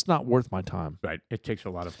 it's just not worth my time. right. It takes a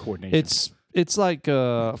lot of coordination. It's like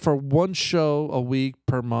for one show a week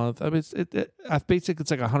per month. I mean, I basically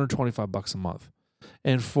it's like $125 a month,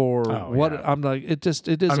 and for Oh, what yeah. I'm like, it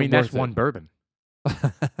isn't. I mean, that's worth it. one bourbon.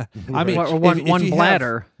 I mean, Or one if one you have-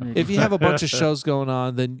 bladder. If you have a bunch of shows going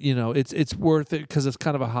on, then you know it's worth it because it's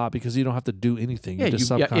kind of a hobby because you don't have to do anything. Yeah, you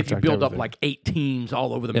just if you subcontract build up everything. like 8 teams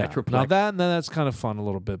all over the Yeah. Metroplex. Now that's kind of fun a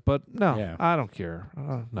little bit, but no, Yeah. I don't care.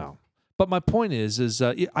 No. But my point is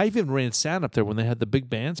I even ran sound up there when they had the big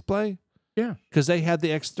bands play. Yeah. Because they had the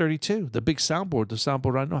X32, the big soundboard, the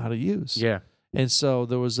soundboard I know how to use. yeah, And so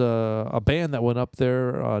there was a band that went up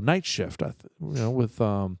there, Night Shift, with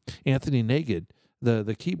Anthony Nagid,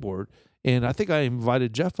 the keyboard. And I think I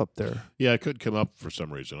invited Jeff up there. Yeah, I couldn't come up for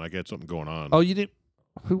some reason. I got something going on. Oh, you didn't?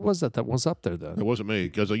 Who was that was up there then? It wasn't me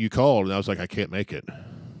because you called and I was like, I can't make it.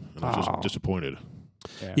 And I was Oh. just disappointed.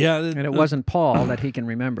 Yeah. And it wasn't Paul that he can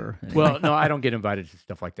remember. well, no, I don't get invited to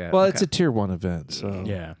stuff like that. Well, it's a tier 1 event. So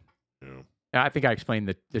yeah. You know. I think I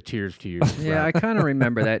explained the tiers to you. Yeah, I kind of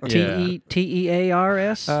remember that. Yeah.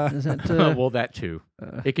 TEARS? Is that, Well, that too.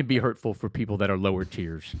 It can be hurtful for people that are lower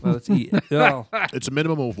tiers. Well, it's oh. It's a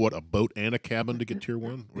minimum of what, a boat and a cabin to get tier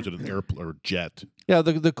 1? Or is it an airplane or jet? Yeah,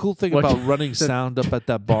 the cool thing What? about running sound up at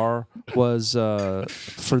that bar was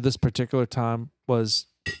for this particular time was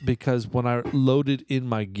because when I loaded in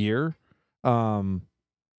my gear,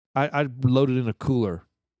 I loaded in a cooler.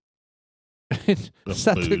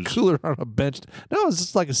 Set the booze. cooler on a bench. No, it's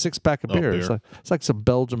just like a 6-pack of beer. beer. It's like some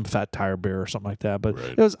Belgium Fat Tire beer or something like that. But Right.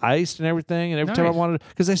 it was iced and everything. And every time I Nice. wanted,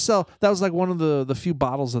 because they sell, that was like one of the few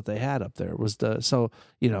bottles that they had up there. Was the so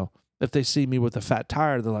if they see me with a fat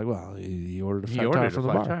tire, they're like, well, he ordered a He fat tire ordered a from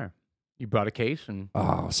the flat bar. tire. You brought a case and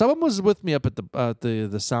Oh, someone was with me up at the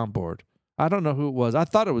soundboard. I don't know who it was. I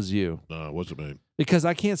thought it was you No, it wasn't me. because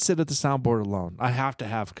I can't sit at the soundboard alone. I have to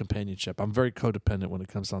have companionship. I'm very codependent when it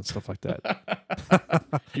comes on stuff like that.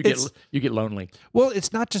 you get lonely. Well,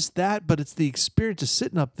 it's not just that, but it's the experience of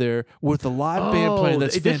sitting up there with a live band playing.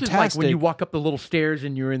 That's this fantastic. is like when you walk up the little stairs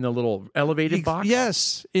and you're in the little elevated box.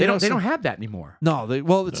 Yes, They don't have that anymore. No,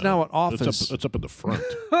 it's now an office, It's up in the front.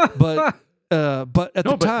 but at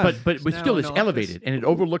No, the time, but still now it's an elevated and it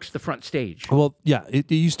overlooks the front stage. well, yeah,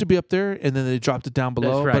 it used to be up there, and then they dropped it down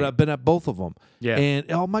below. right. But I've been at both of them, Yeah.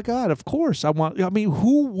 and oh my god, of course, I mean,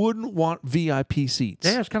 who wouldn't want VIP seats?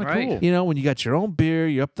 Yeah, it's kind of Right. cool. You know, when you got your own beer,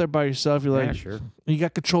 you're up there by yourself. You're Yeah, like, sure. you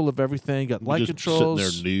got control of everything. You got light Just controls.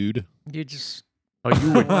 sitting there nude. You just Oh,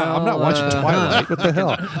 you were I'm not watching Twilight. What the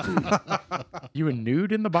hell? you were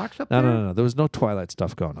nude in the box up No, there? no. There was no Twilight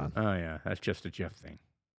stuff going on. Oh yeah, that's just a Jeff thing.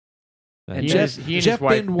 And He Jeff, and his Jeff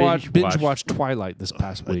wife binge binge-watched. watched Twilight this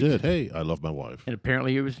past I week. did. Hey, I love my wife. And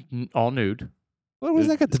apparently it was all nude. What was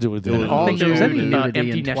that got to do with it was it? all think there was nude any and, nudity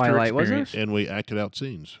empty in nester Twilight, was there? experience. And we acted out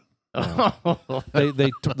scenes. they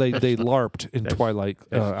LARPed in That's- Twilight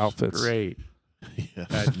That's outfits. Great.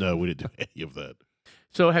 Yes. No, we didn't do any of that.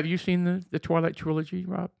 So have you seen the Twilight trilogy,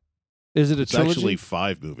 Rob? Is it a It's trilogy? actually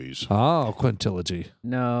 5 movies. Oh, quintilogy.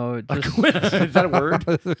 no, A just is that a word?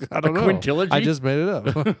 I don't know. Quintilogy? I just made it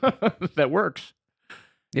up. That works.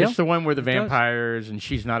 Yeah, It's the one where the it does. vampires and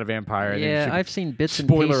she's not a vampire. and then yeah. she- I've seen bits and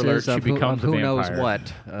Spoiler pieces alert, she of who, becomes a who knows vampire.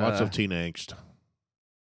 what. Lots of teen angst.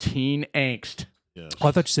 teen angst. Yes. Oh,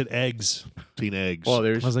 I thought you said eggs. Teen eggs. Well, I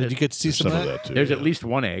there's was like, did you get to see There's some of that? that too. there's yeah. at least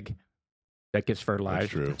one egg that gets That's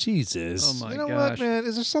fertilized. true. Jesus. Oh, my you know gosh. what, man?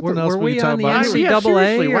 Is there something Were else we can talk on the about? NCAA Yeah,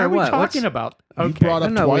 seriously, or why are we what? talking about? You Okay. brought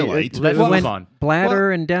up No, we- Twilight. Let's Well, move on.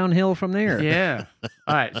 bladder and downhill from there. Yeah.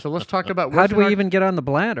 All right. So let's talk about How what's do in we our- even get on the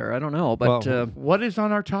bladder? I don't know, but Well, what is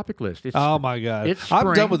on our topic list. It's Oh my God! It's I'm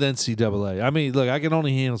done spring. with NCAA. I mean, look, I can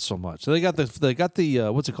only handle so much. So they got the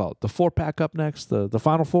what's it called? The 4-pack up next. The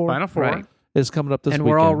Final Four Final Four. Right. is coming up this and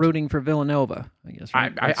weekend. we're all rooting for Villanova, I guess.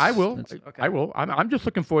 Right? I will. That's- okay. I will. I'm just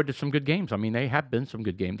looking forward to some good games. I mean, they have been some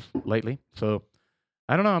good games lately. So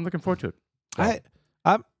I don't know. I'm looking forward to it.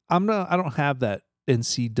 I'm not. I don't have that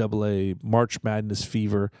NCAA March Madness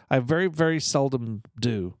fever. I very very seldom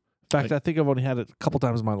do. In fact, I think I've only had it a couple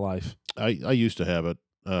times in my life. I used to have it.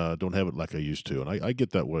 Don't have it like I used to. And I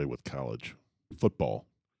get that way with college football.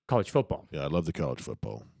 College football. Yeah, I love the college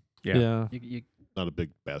football. Yeah. You, Not a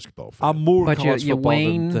big basketball fan. I'm more but you, college you football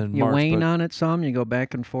wane, than you March. wane but on it some. You go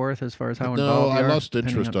back and forth as far as how no, involved you I are, lost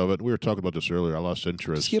depending interest on- of it. We were talking about this earlier. I lost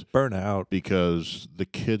interest just get burnt out. because the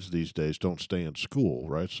kids these days don't stay in school,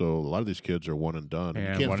 right? So a lot of these kids are one and done.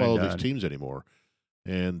 Yeah, you can't one follow and these done. teams anymore.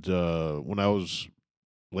 And when I was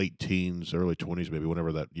late teens, early 20s, maybe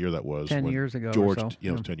whenever that year that was, 10 when years ago George, or so.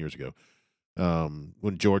 it was 10 years ago,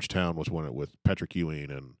 when Georgetown was winning with Patrick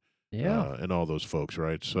Ewing and and all those folks,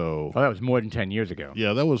 right? So Well, that was more than 10 years ago.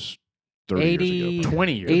 yeah, that was 30 years ago.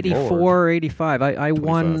 20 years. 84 or 85. I 25,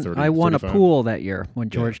 won 30, I won a 35. pool that year when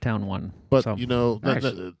Georgetown won. But So, you know, Nice.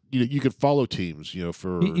 you could follow teams,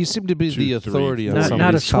 for You seem to be 2, the 3, authority on four not, some years. of not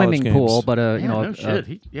a these college swimming games. pool, but Yeah, you no know, shit.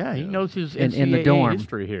 He in- knows his in the NCAA dorm.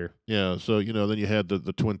 history here. Yeah, so then you had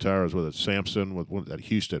the Twin Towers with it, Samson with one at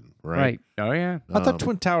Houston, right? right. Oh, yeah. I thought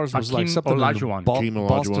Twin Towers was like Hakeem something Olajuwon. Hakeem Olajuwon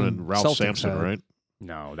Boston and Ralph Celtics Sampson, had. right?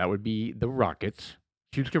 No, that would be the Rockets.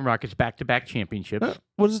 Houston Rockets back-to-back championships.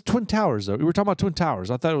 What is it? Twin Towers though? We were talking about Twin Towers.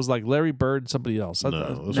 I thought it was like Larry Bird, and somebody else. No,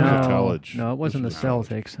 this was No, a college. no, it wasn't the This was a college.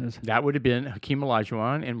 Celtics. It was- That would have been Hakeem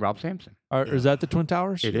Olajuwon and Rob Sampson. Is that the Twin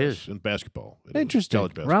Towers? It Yes, is. in basketball. It is. Interesting.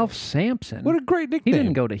 College basketball. Ralph Sampson. What a great he nickname.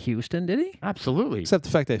 didn't go to Houston, did he? Absolutely. Except the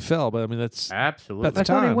fact they fell, but I mean that's Absolutely. At the I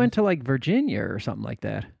thought he time. went to like Virginia or something like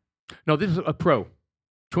that. No, this is a pro.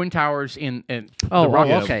 Twin Towers in Oh, the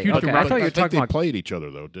Rockets. okay, Houston okay. I Rockets. thought you were I think talking they about- played each other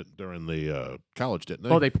though during the college, didn't they?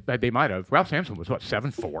 Oh, they might have. Ralph Sampson was what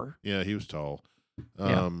 7'4". Yeah, he was tall.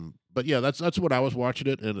 Yeah. But yeah, that's what I was watching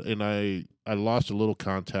it, and I lost a little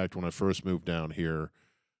contact when I first moved down here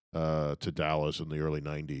to Dallas in the early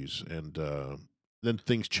 '90s, and then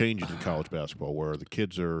things changed in college basketball where the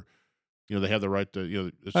kids are, they have the right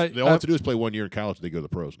to, they all have to do is play 1 year in college, and they go to the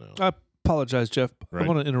pros now. I apologize, Jeff. Right. I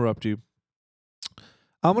want to interrupt you.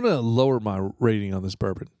 I'm going to lower my rating on this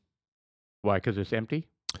bourbon. Why? Because it's empty.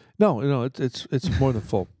 No, it's more than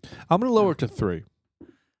full. I'm going to lower it to 3.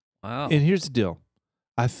 Wow. And here's the deal.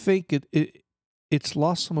 I think it's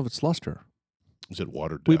lost some of its luster. Is it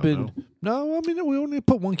watered down? No, I mean we only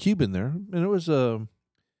put 1 cube in there, and it was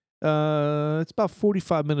it's about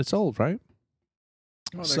 45 minutes old, right?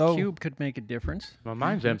 Well, so- the cube could make a difference. Well,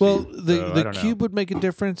 mine's empty. Well, so I the don't know. cube would make a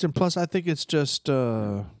difference, and plus I think it's just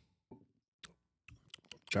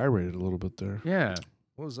gyrated a little bit there. Yeah,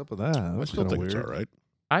 What was up with that? I That's still kind of think weird. it's all right.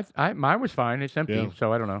 I mine was fine. It's empty, Yeah.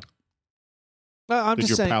 so I don't know. I'm Did just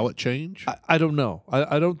your saying. palate change? I don't know.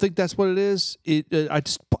 I don't think that's what it is. I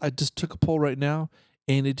just took a pull right now,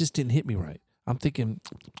 and it just didn't hit me right. I'm thinking,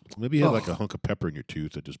 Maybe you had like a hunk of pepper in your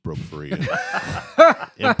tooth that just broke free and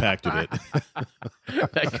impacted it.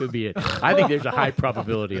 That could be it. I think there's a high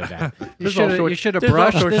probability of that. There's all You sorts- should have there's all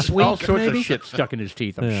brushed sorts- this All week, sorts maybe? of shit stuck in his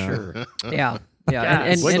teeth. I'm Yeah. sure. Yeah. Yeah. God,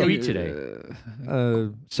 and what did you and, eat today?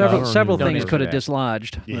 Several don't several even know things that. could have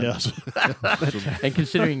dislodged. Yes. And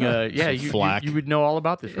considering, you flack. would know all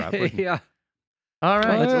about this, Rob. wouldn't you? Yeah. All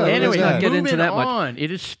right. Well, yeah, anyway, let's not get into moving that much. on.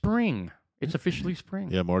 It is spring. It's officially spring.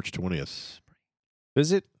 Yeah, March 20th.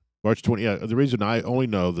 is it? March 20th. Yeah, the reason I only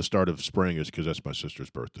know the start of spring is because that's my sister's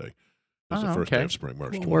birthday. It's the Oh, first day okay. of spring,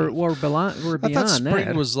 March 20th. We're I beyond thought spring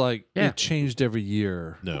that. was like Yeah. it changed every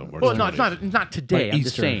year. No, March Well, 20th. no, it's not today. Like I'm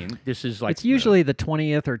just Easter. saying this is like It's usually the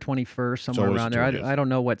 20th or 21st, somewhere always around the there. 20th. I don't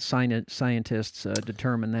know what scientists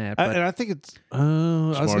determine that. But And I think it's. I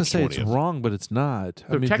was going to March say it's 20th. wrong, but it's not. So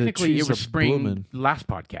I mean, technically the it trees was are spring blooming. last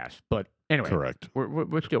podcast, but anyway, Correct.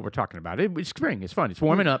 we're talking about it. It's spring. It's fun. It's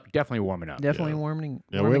warming up. Definitely warming up. definitely Yeah. warming.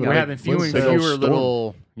 Yeah, warming We're up. having fewer and big old fewer storm.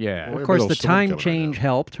 little. Yeah. Well, Of course, big the old storm time coming right change now.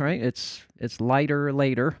 helped, right? It's lighter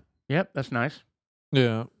later. Yep. That's nice.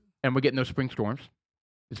 Yeah. And we're getting those spring storms.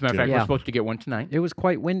 As a matter of fact, Yeah. we're supposed to get one tonight. It was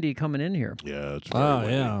quite windy coming in here. Yeah, it's very Oh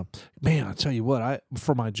windy. yeah, man! I tell you what,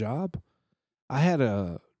 for my job, I had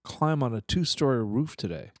to climb on a 2-story roof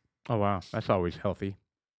today. Oh wow, that's always healthy,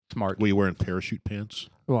 smart. Were you wearing parachute pants?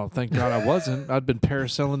 Well, thank God I wasn't. I'd been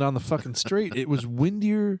parasailing down the fucking street. It was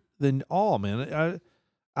windier than all, man.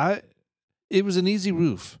 It was an easy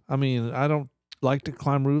roof. I mean, I don't like to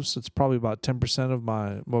climb roofs. It's probably about 10% of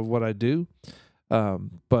what I do.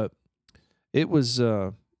 But it was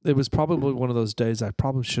probably one of those days I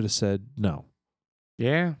probably should have said no.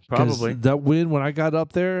 Yeah, 'Cause probably. that wind when I got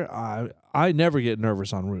up there, I never get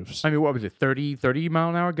nervous on roofs. I mean, what was it? 30 mile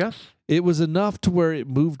an hour gusts? It was enough to where it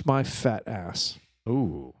moved my fat ass.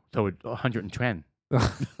 Ooh, so 110. Was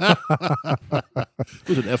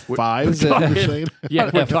it F5? Was Is that what it- you're saying? Yeah,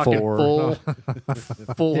 we're talking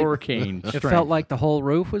F4. full hurricane. It strength. felt like the whole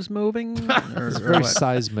roof was moving. Or, It's or very what?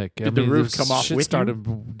 seismic. Did the roof come off shit with you?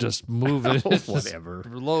 started just moving. Oh, whatever.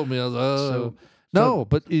 Below me. I was, So- no,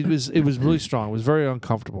 but it was really strong. It was very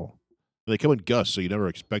uncomfortable. They come in gusts, so you never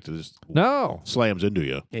expect it. It just No. slams into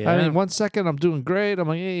you. Yeah. I mean, 1 second I'm doing great. I'm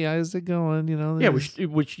like, hey, how's it going? You know. yeah, this-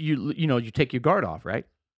 which you take your guard off, right?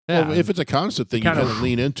 yeah. Well, if it's a constant thing, you Kind of- kind of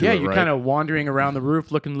lean into Yeah, it, you're right? kind of wandering around the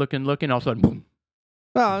roof, looking. All of a sudden, boom.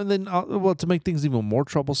 Well, and then well, to make things even more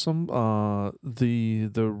troublesome, the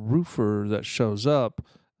roofer that shows up,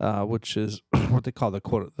 which is what they call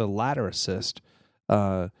the ladder assist,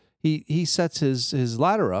 he sets his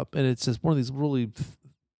ladder up, and it's just one of these really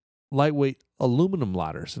lightweight aluminum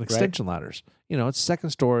ladders and extension ladders. You know, it's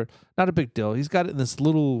second story, not a big deal. He's got it in this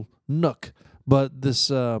little nook, but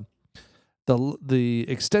this the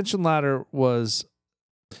extension ladder was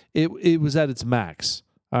it was at its max.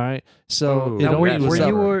 All right, so Oh. it Now, only were was you-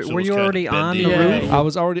 up- were So you it's kinda already on the bendy. Yeah. roof? I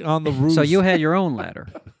was already on the roof. So you had your own ladder,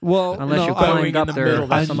 well, unless no, you I, Going climbed in up the there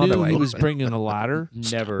middle, I some knew other way. he was bringing a ladder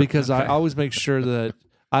Never. because I always make sure that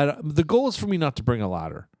the goal is for me not to bring a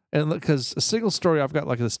ladder, and because a single story, I've got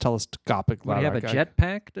like this telescopic Do ladder. you have a I-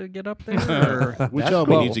 jetpack to get up there, or, Which That's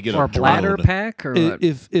element cool. needs to get or a a bladder drone? pack, or what?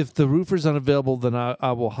 If the roofer's unavailable, then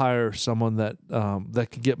I will hire someone that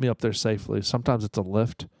can get me up there safely. Sometimes it's a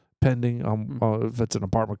lift, pending if it's an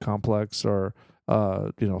apartment complex or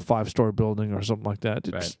 5-story building or something like that.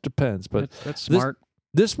 It Right. just depends. But That's this- smart.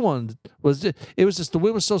 this one was it was just the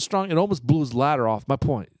wind was so strong it almost blew his ladder off. My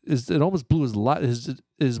point is it almost blew his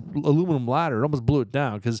aluminum ladder. It almost blew it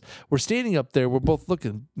down because we're standing up there. We're both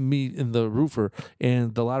looking, me and the roofer,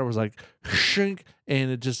 and the ladder was like shink,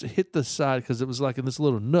 and it just hit the side because it was like in this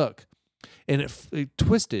little nook. and it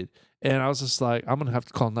twisted. And I was just like, I'm gonna have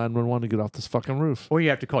to call 911 to get off this fucking roof. Or you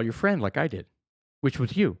have to call your friend like I did, which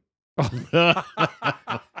was you.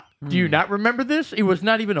 Do you not remember this? It was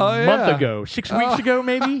not even a month ago, 6 weeks ago,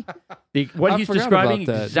 maybe. What I he's forgot describing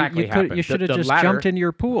about that. exactly You happened. should have The just ladder- jumped into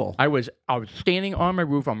your pool. I was standing on my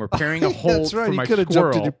roof. I'm repairing a hole That's right. for You my could have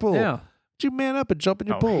squirrel. jumped in your pool. Yeah. You man up and jump in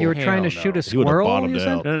your Oh, pool. You were hell trying to no. shoot a He would've squirrel, bottomed you said?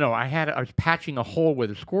 out. No. I was patching a hole where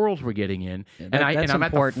the squirrels were getting in, and that's I'm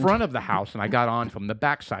important. at the front of the house, and I got on from the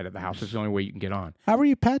back side of the house. It's the only way you can get on. How were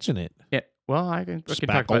you patching it? Yeah. Well, I can talk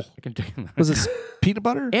about. Spackle. I can Was it peanut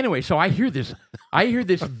butter? Anyway, so I hear this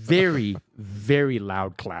very, very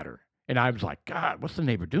loud clatter, and I was like, God, what's the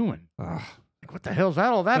neighbor doing? Ugh. Like, what the hell's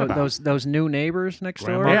that all that about? Those new neighbors next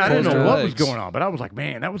door? Grandma Yeah, I didn't closed know her what was legs. going on, but I was like,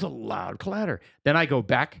 man, that was a loud clatter. Then I go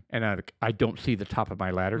back, and I don't see the top of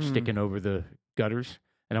my ladder sticking over the gutters,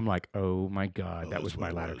 and I'm like, oh my God, that was that's my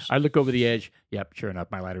what it ladder. was. I look over the edge. Yep, sure enough,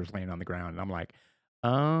 my ladder was laying on the ground, and I'm like,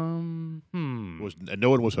 And no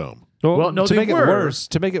one was home. Well, no, to they make were.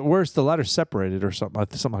 it worse, the ladder separated or something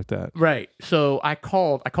like that. Right. So I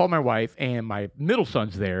called my wife, and my middle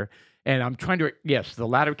son's there, and I'm trying to. Yes, the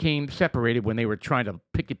ladder came separated when they were trying to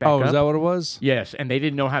pick it back up. Is that what it was? Yes, and they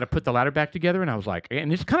didn't know how to put the ladder back together, and I was like,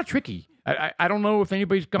 and it's kind of tricky. I don't know if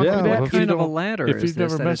anybody's gone Yeah, through well, that. if you What kind of a don't- ladder if is you've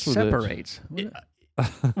this never that messed it with it. separates?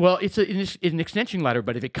 Well, it's an extension ladder,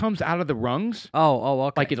 but if it comes out of the rungs, Oh,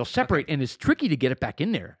 okay. like it'll separate, and it's tricky to get it back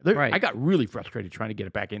in there. Right. I got really frustrated trying to get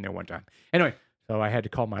it back in there one time. Anyway, so I had to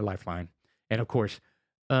call my lifeline, and of course,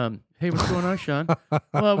 hey, what's going on, Sean?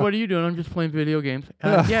 Well, what are you doing? I'm just playing video games.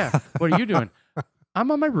 Yeah. What are you doing? I'm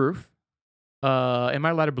on my roof, and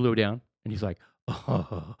my ladder blew down, and he's like,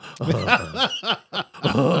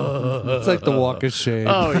 It's like the walk of shame.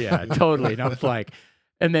 Oh yeah, totally. And I was like,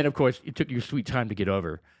 and then of course it took you a sweet time to get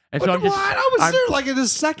over. And so I'm just, I was I'm- there like in a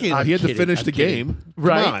second. I'm he had to kidding, finish I'm the kidding. game.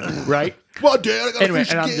 right, Come on. right. Well, Dad, I gotta Anyway,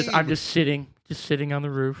 finish and the game. I'm just sitting on the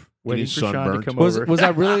roof waiting he's for Sean to sunburnt. come was over.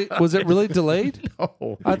 was it really delayed?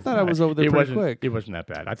 No. I thought I was over there it pretty wasn't, quick. It wasn't that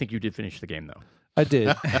bad. I think you did finish the game though. I did.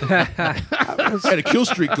 had a kill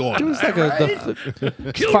streak going. It was like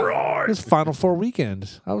the Kilroy. it was Final Four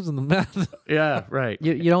weekend. I was in the math. Yeah, right.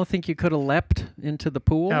 you don't think you could have leapt into the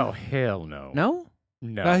pool? Oh hell no. No?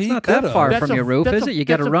 No. He It's not that could've. far That's from a- your roof, that's is a- it? You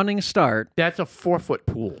got a that's a- running start. That's a 4-foot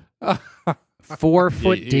pool. 4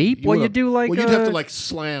 foot you- deep? you well, you would've- do like Well, you'd have to like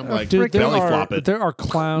slam, like Dude, belly flop it. there are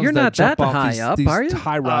clowns. You're that not jump that off high these, up, these are you?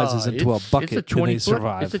 high rises into a bucket It's a 20 and they foot.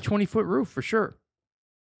 survive. It's a 20-foot roof for sure.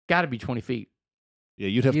 Got to be 20 feet. Yeah,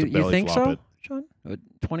 you'd have you, to belly you think flop so, it. Sean?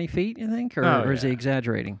 20 feet, you think? Or, Oh, or is he yeah.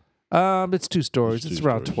 exaggerating? It's 2 stories. It's It's 2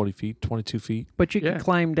 around stories. 20 feet, 22 feet. But you Yeah. can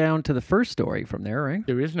climb down to the first story from there, right?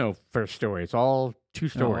 There is no first story. It's all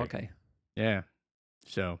 2-story. Oh, okay. Yeah.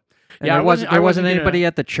 So. And Yeah, there wasn't gonna- anybody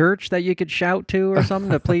at the church that you could shout to or something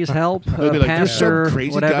to please help? They'd be like, "There's pastor, some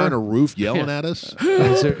crazy whatever. guy on a roof yelling at us."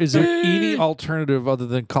 Is there any alternative other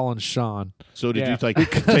than calling Sean? So did Yeah. you like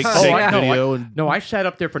take Oh, I know. video and? No, I sat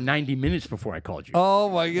up there for 90 minutes before I called you. Oh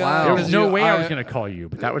my God. There was no way I was going to call you,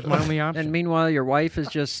 but that was my only option. And meanwhile, your wife is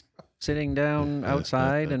just sitting down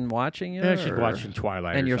outside and watching you? Yeah, she's or- watching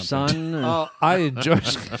Twilight. And or your something. son? Oh, I enjoy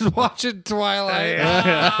watching Twilight.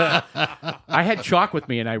 I had chalk with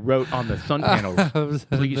me, and I wrote on the sun panels,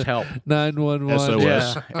 "Please help." 911.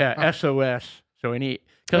 SOS. Yeah, SOS. So because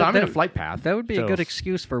But I'm in a that- flight path. That would be a so- good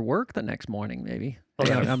excuse for work the next morning, maybe. Oh,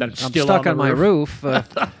 Hey, that- I'm that's I'm still stuck on on the my roof. For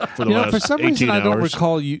the You know, last for some 18 reason, I don't hours.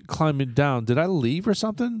 recall you climbing down. Did I leave or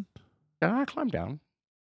something? I climbed down.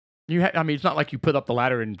 I mean, it's not like you put up the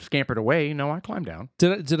ladder and scampered away. No, I climbed down.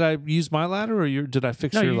 Did I use my ladder or did I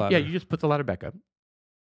fix No, your you, ladder? yeah, you just put the ladder back up.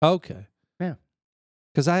 Okay. Yeah.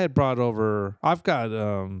 Because I had brought over. I've got.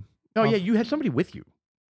 Oh, Oh. yeah, you had somebody with you.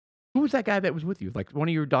 Who was that guy that was with you? Like one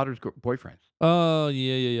of your daughter's boyfriends Oh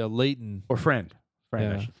yeah. Leighton. or friend?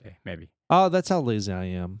 Friend, I Yeah. should say, maybe. Oh, that's how lazy I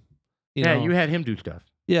am. You Yeah, know? you had him do stuff.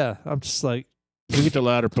 Yeah, I'm just like. You get the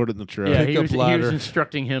ladder, put it in the truck. Yeah, Pick he up was ladder.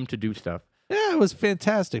 instructing him to do stuff. Yeah, it was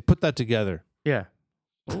fantastic. Put that together. Yeah.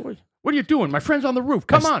 What are you doing? My friend's on the roof.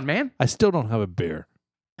 Come on, man. I still don't have a beer.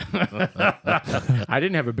 I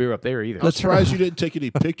didn't have a beer up there either. I'm surprised you didn't take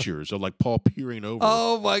any pictures of like Paul peering over.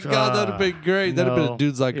 Oh my God, that'd have been great. That'd have been no, a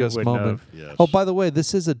Dudes Like it Us wouldn't moment. have. Yes. Oh, by the way,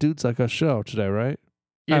 this is a Dudes Like Us show today, right?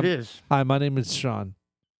 It is. Hi, my name is Sean,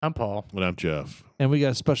 I'm Paul. And I'm Jeff. and we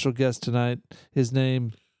got a special guest tonight. His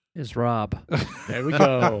name. Is Rob. There we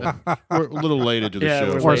go. We're a little late into the Yeah, show.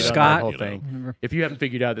 we're Or late on that Scott. whole You know. thing. If you haven't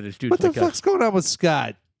figured out that it's dudes What the like us. fuck's going on with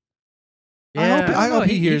Scott? Yeah. I hope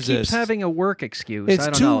he hears keeps this. having a work excuse. It's I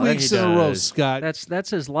don't 2 know. weeks He in a row, does. Scott. That's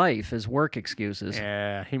his life, his work excuses.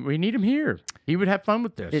 Yeah, we need him here. He would have fun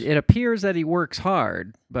with this. It appears that he works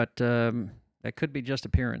hard, but That could be just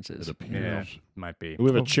appearances. It appears. Might be. We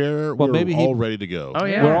have a chair. Well, We're maybe all ready to go. Oh,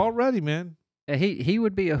 yeah. We're all ready, man. He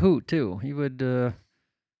would be a hoot too. He would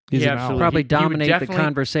He's Yeah, an owl. absolutely. probably He would dominate the definitely- He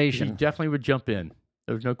conversation. definitely would jump in.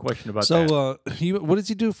 There's no question about that. So, what does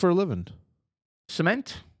he do for a living?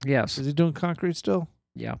 Cement? Yes. Is he doing concrete still?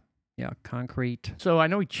 Yeah. Yeah. Concrete. So I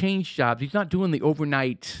know he changed jobs. He's not doing the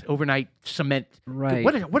overnight cement. Right.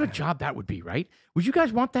 What a job that would be, right? Would you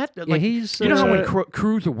guys want that? Yeah, he's. You know how when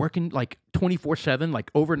crews are working like 24/7,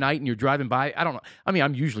 like overnight, and you're driving by. I don't know. I mean,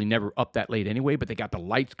 I'm usually never up that late anyway, but they got the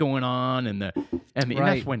lights going on, and and Right.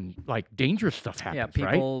 that's when like dangerous stuff happens, yeah,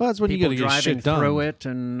 right? people. Well, that's when you people gotta get driving shit done. through it,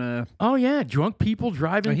 and Oh yeah, drunk people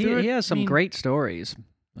driving through it. he has I some mean, great stories.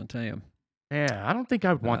 I'll tell you. Yeah, I don't think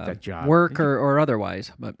I would want that job. Work or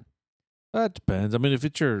otherwise, but That depends. I mean, if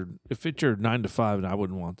it's your 9 to 5, I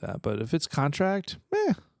wouldn't want that. But if it's contract,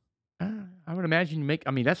 I would imagine you make.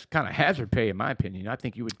 I mean, that's kind of hazard pay, in my opinion. I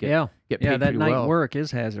think you would get paid that pretty night well. work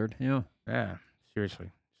is hazard. Yeah. Yeah, seriously.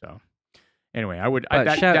 So, anyway, I would. But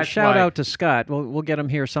that's shout why- out to Scott. We'll get him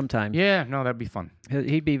here sometime. Yeah, no, that'd be fun.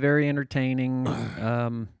 He'd be very entertaining.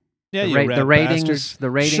 yeah, The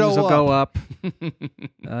ratings Show will go up.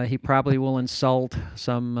 He probably will insult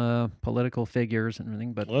some political figures and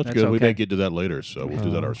everything, but Well, that's that's good. We okay. may get to that later, so we'll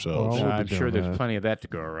do that Oh, ourselves. well, we'll I'm be sure doing there's that. plenty of that to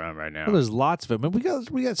go around right now. Well, there's lots of it, man. We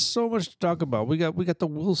got so much to talk about. We got the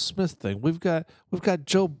Will Smith thing. We've got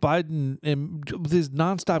Joe Biden and with his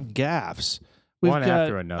nonstop gaffes. We've One got,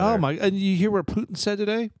 after another. Oh my! And you hear what Putin said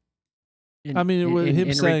today? In, I mean, it was him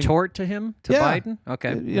in saying- retort to him, to Yeah. Biden?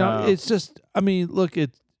 Okay. You know, No. it's just. I mean, look,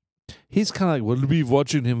 he's kind of like, we'll be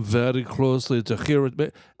watching him very closely. It's a hero.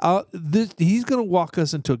 But he's going to walk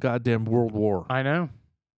us into a goddamn world war. I know.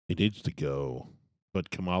 He needs to go, but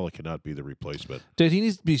Kamala cannot be the replacement. Dude, he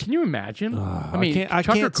needs to be. Can you imagine? I I mean, can't- I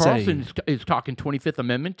Tucker can't say. Carlson is talking 25th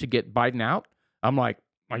Amendment to get Biden out. I'm like,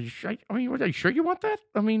 are you sure? I mean, are you sure you want that?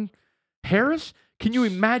 I mean, Harris. Can you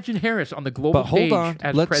imagine Harris on the global But hold stage on,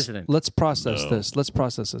 as let's president? let's process No. this. Let's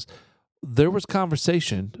process this. There was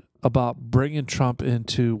conversation about bringing Trump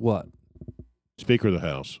into what? Speaker of the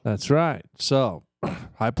House. That's right. So,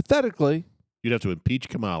 hypothetically, You'd have to impeach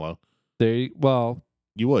Kamala. well,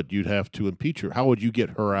 You would. You'd have to impeach her. How would you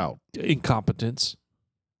get her out? incompetence.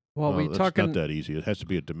 Well, we that's talking. not that easy. It has to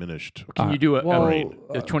be a diminished. Can you do a well,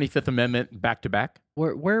 the 25th Amendment back to back?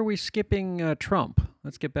 Where are we skipping Trump?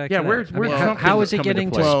 Let's get back Yeah, to that. where's I mean, Trump how gonna is he come into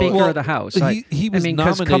getting to play? Speaker Well, of the House? He I was mean,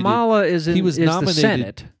 because nominated. Kamala is he was the nominated.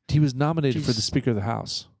 Senate. He was nominated for the Jeez. Speaker of the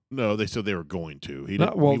House. No, they said they were going to. He No,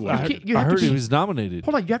 didn't. well, he wasn't. You I have to heard he be- was nominated.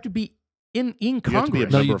 Hold on, you have to be in You have to be a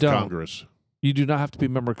Congress. No, member you of don't. Congress. You do not have to be a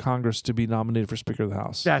member of Congress to be nominated for Speaker of the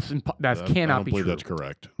House. That I cannot don't be believe true. that's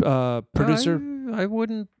correct. Producer, I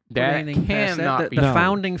wouldn't put That anything past cannot that. be The true.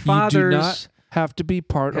 founding You do fathers. not have to be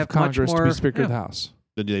part have of much Congress to more- be Speaker of the yeah. House.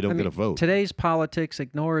 Then they don't I get a mean, vote. Today's politics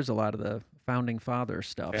ignores a lot of the founding father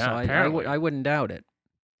stuff, Yeah, so apparently. I wouldn't doubt it.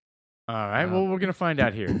 All right. Well, we're gonna find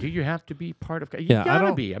out here. Do you have to be part of? You Yeah, I gotta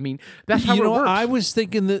don't- be. I mean, that's how you it know, works. I was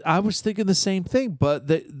thinking the same thing, but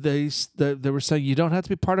they were saying you don't have to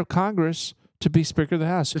be part of Congress to be Speaker of the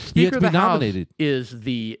House. the You Speaker have to of be the House nominated. is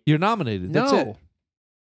the You're nominated. That's no. it.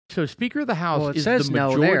 so Speaker of the House Well, it is says the no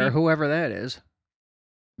majority. there, whoever that is.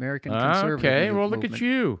 American Conservative Okay. Well, look Movement. at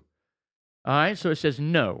you. All right. So it says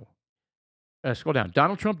no. Scroll down.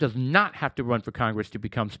 Donald Trump does not have to run for Congress to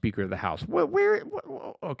become Speaker of the House.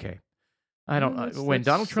 Okay. I don't. When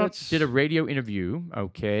Donald Trump did a radio interview,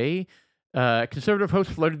 okay, conservative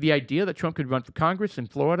host floated the idea that Trump could run for Congress in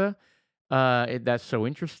Florida. That's so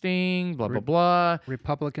interesting. Blah blah blah.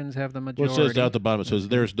 Republicans have the Well, majority. it says down at the bottom, it says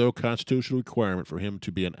there's no constitutional requirement for him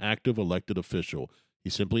to be an active elected official. He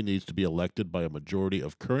simply needs to be elected by a majority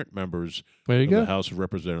of current members There you of go. the House of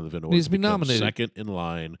Representatives in order Needs to be become nominated. second in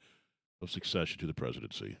line of succession to the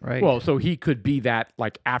presidency. right. Well, so he could be that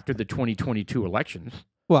like after the 2022 elections.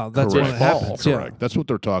 Well, that's Correct. what happens. Yeah. Correct. That's what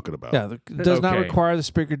they're talking about. Yeah, it does not Okay. require the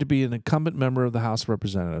Speaker to be an incumbent member of the House of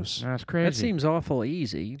Representatives. That's crazy. that seems awful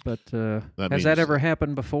easy, but That has means- that ever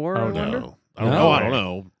happened before? Oh, I wonder. No. I don't No. know. I don't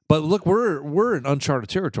know. But look, we're in uncharted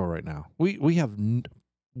territory right now. We have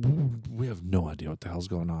no idea what the hell's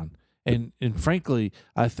going on, and frankly,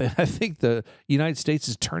 I think the United States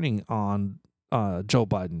is turning on Joe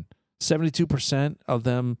Biden. 72% of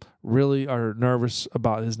them really are nervous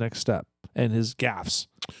about his next step and his gaffes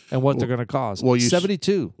and what they're going to cause. well, you s-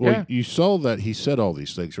 72. Well, Yeah. you saw that he said all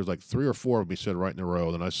these things. There's like 3 or 4 of them he said right in a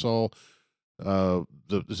row. Then I saw,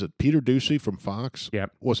 is it Peter Ducey from Fox?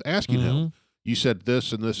 Yep. Was asking him, Mhm. you said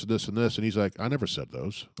this and this and this and this. And he's like, I never said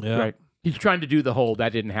those. Yeah. Right. He's trying to do the whole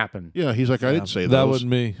that didn't happen. Yeah. He's like, I didn't say That those.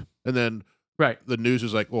 wasn't me. And then Right. the news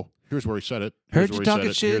is like, well, here's where he said it. Here's Heard you where he talking said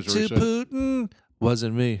it. shit Here's where to he said it. Putin.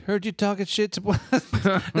 Wasn't me. Heard you talking shit to.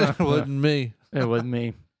 It wasn't me. It wasn't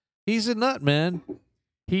me. He's a nut, man.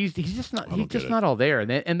 He's just not I don't he's just get it. not all there.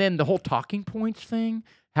 And then the whole talking points thing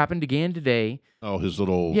happened again today. Oh, his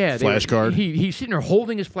little Yeah, flashcard. He's sitting there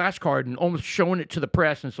holding his flashcard and almost showing it to the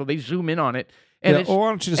press, and so they zoom in on it. And Yeah, it's, well, why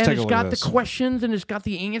don't you just and take it's a look got at the this? questions and it's got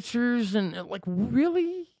the answers and like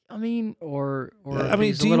really, I mean, Or I if mean,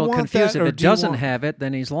 he's do a you little want confused. that, If or it do you doesn't want- have it,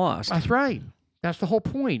 then he's lost. that's right. That's the whole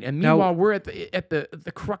point. And Now- meanwhile, we're at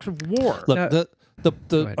the crux of war. Look, No. the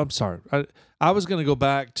Go ahead. I'm sorry. I was going to go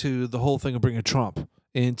back to the whole thing of bringing Trump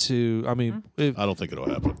into. I mean, if, I don't think it'll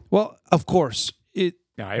happen. well, of course it.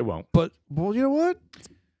 No, it won't. But well, you know what? It's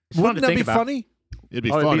fun Wouldn't to that think be about. funny? It'd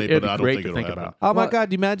be Oh, funny, it'd but I don't great think to it'll think happen. about. Oh my Well-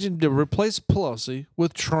 God! Imagine to replace Pelosi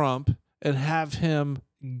with Trump and have him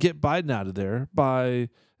get Biden out of there by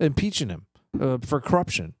impeaching him for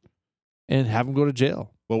corruption and have him go to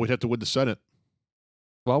jail. Well, we'd have to win the Senate.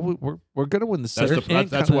 Well, we're going to win the That's, Senate. the, and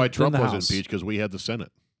that's kinda why in Trump the was House. impeached, because we had the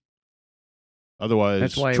Senate. Otherwise,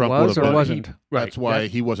 That's why it Trump was would or have been. wasn't. Right. That's why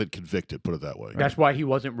he wasn't convicted. Put it that way. That's why he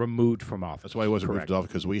wasn't removed from office. That's why he wasn't Correct. removed off,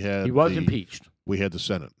 because we had He was the, impeached. We had the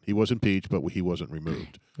Senate. He was impeached, but he wasn't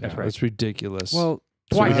removed. That's Yeah, right. That's ridiculous. Well,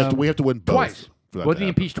 So Twice. we have to win both. Twice. For that Wasn't to he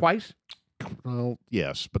happen. impeached twice? Well,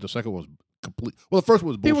 yes, but the second one was complete. Well, the first one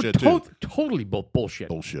was They were bullshit too. totally bullshit.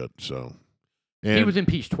 Bullshit. So, He and was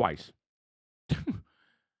impeached twice.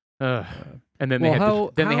 And then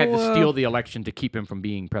Well, they had to how, steal the election to keep him from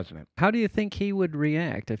being president. how do you think he would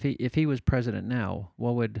react if he was president now?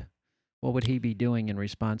 What would he be doing in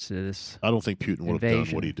response to this I don't think Putin would have done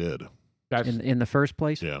Invasion. what he did. That's in the first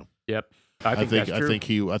place? Yeah, yep. I think that's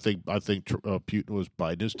true. I think Putin was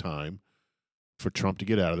biding his time for Trump to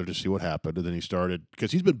get out of there to see what happened, and then he started,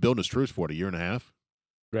 because he's been building his troops for a year and a half.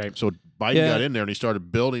 Right. So Biden Yeah. got in there and he started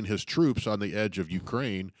building his troops on the edge of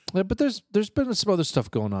Ukraine. yeah, but there's been some other stuff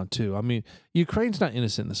going on too. I mean, Ukraine's not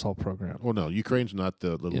innocent in this whole program. Well, no, Ukraine's not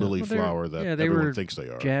the Yeah. lily Well, they're- flower that yeah, they everyone were thinks they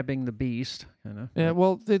are. Jabbing the beast, kind of. Yeah,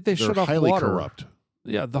 well, they They're shut off highly water. corrupt.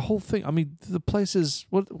 Yeah, the whole thing. I mean, the place is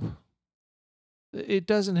what. It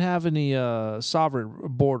doesn't have any sovereign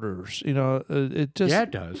borders. You know, it just. Yeah,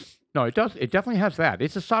 it does. No, it does. It definitely has that.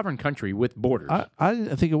 It's a sovereign country with borders. I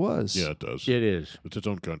didn't think it was. Yeah, it does. It is. It's its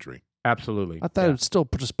own country. Absolutely. I thought Yeah. it was still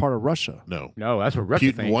just part of Russia. No, No, that's what Russia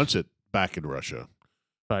Putin thinks. wants it back in Russia.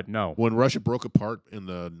 But no. When Russia broke apart in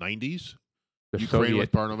the 90s, The Ukraine was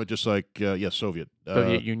Soviet, part of it, just like Soviet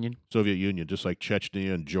Union, Soviet Union, just like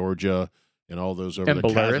Chechnya and Georgia and all those over And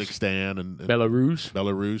there, Belarus. Kazakhstan and Belarus.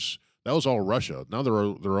 Belarus. That was all Russia. Now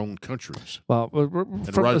they're their own countries. Well, as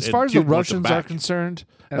and far as the Putin wants them Russians are back. concerned,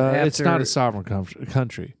 After- it's not a sovereign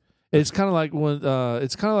country. It's kind of like when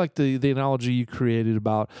it's kind of like the analogy you created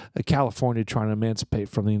about California trying to emancipate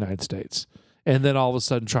from the United States, and then all of a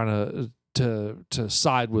sudden trying to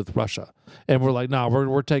side with Russia, and we're like, no,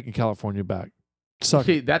 we're taking California back. Suck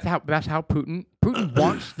See, it. that's how Putin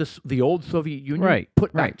wants the old Soviet Union Right,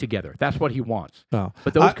 put back right. together. That's what he wants. No.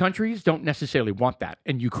 But those I- countries don't necessarily want that,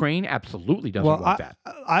 and Ukraine absolutely doesn't Well, want that.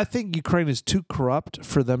 I think Ukraine is too corrupt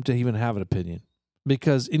for them to even have an opinion,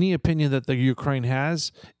 because any opinion that the Ukraine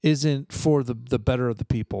has isn't for the better of the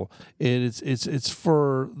people. It's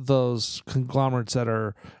for those conglomerates that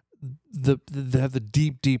are that have the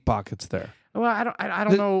deep pockets there. Well, I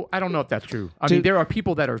don't know. I don't know if that's true. I mean, Dude- there are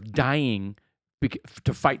people that are dying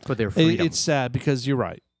to fight for their freedom. It's sad because you're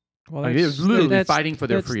right. Well, I mean, they're literally that's- fighting for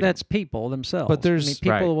their that's, freedom. That's people themselves. But there's- I mean,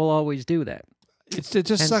 people Right. will always do that. It just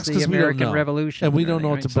Hence sucks the because we don't American know, Revolution, and we and don't know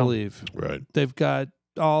what to everything, right? So- believe. Right. They've got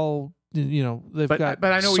all they've but got.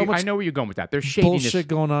 I know so much I know where you're going with that. There's shadiness. bullshit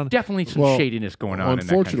going on. Definitely some Well, shadiness going on.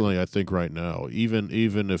 Unfortunately, I think right now, even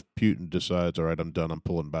if Putin decides, all right, I'm done, I'm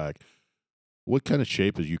pulling back, what kind of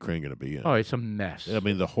shape is Ukraine going to be in? Oh, it's a mess. I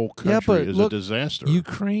mean, the whole Yeah, country but is look, a disaster.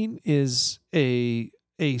 Ukraine is a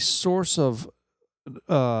source of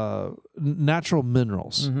natural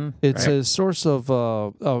minerals. Mm-hmm. It's Right. a source of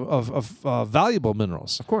valuable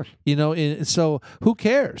minerals. Of course. You know, and so who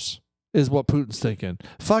cares is what Putin's thinking.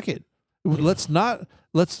 Fuck it. Let's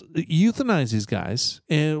euthanize these guys,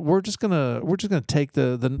 and we're just gonna take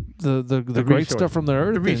the great resources. stuff from the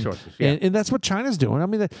earth. The and- resources, yeah. and that's what China's doing. I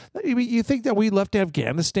mean, you think that we left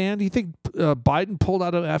Afghanistan? Do you think Biden pulled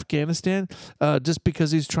out of Afghanistan just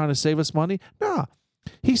because he's trying to save us money? No.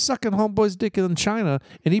 He's sucking homeboy's dick in China,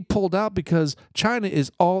 and he pulled out because China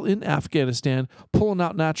is all in Afghanistan, pulling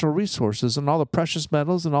out natural resources and all the precious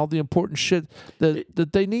metals and all the important shit that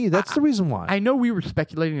they need. That's the reason why. I know we were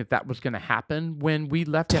speculating that was going to happen when we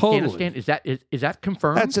left Totally. Afghanistan. Is that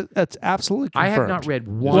confirmed? That's absolutely I confirmed. have not read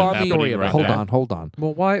one Well, I mean, story about hold that. on.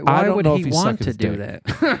 Well, why don't would know he if he's want sucking to his do dick.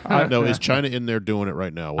 that? No, is China in there doing it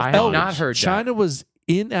right now? I have Elders. not heard China was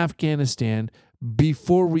in Afghanistan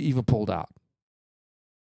before we even pulled out.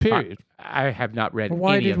 Period. I have not read. Well,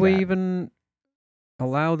 why any did of we that. even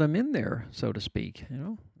allow them in there, so to speak?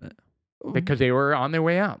 Because they were on their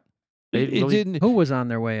way out. They it really- didn't. Who was on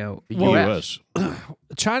their way out? The Well, U.S.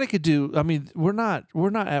 China could do. I mean, we're not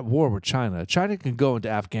at war with China. China can go into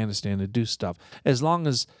Afghanistan and do stuff as long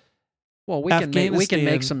as Well, we can make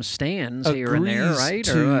Afghanistan some stands here and there, agrees right?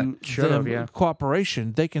 to Or what? Sure, them yeah.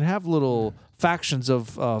 cooperation. They can have little factions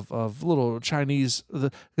of little Chinese,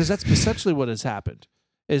 because that's essentially what has happened.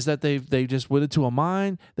 Is that they just went into a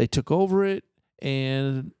mine, they took over it,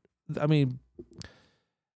 and I mean,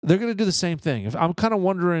 they're going to do the same thing. If I'm kind of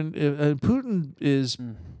wondering, if Putin is,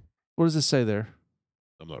 what does it say there?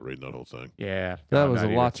 I'm not reading that whole thing. Yeah, That I'm was a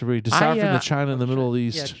not lot either. to read. Deciphering I, the China in the Middle Yeah,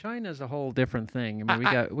 East. China's a whole different thing. I mean,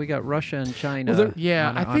 I- we got Russia and China. Well, Yeah,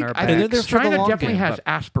 on, I on think our I And then think they're for the China long definitely game, has but-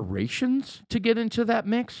 aspirations to get into that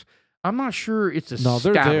mix. I'm not sure it's No,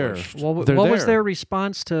 they're there. established. Well, They're what was there. their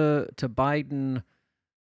response to Biden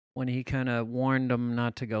when he kind of warned them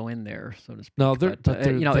not to go in there, so to speak? No, they're- but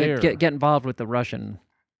they're there. Get involved with the Russian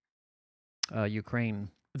Ukraine.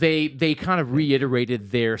 They kind of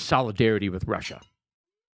reiterated their solidarity with Russia.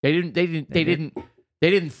 They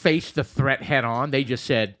didn't face the threat head on. They just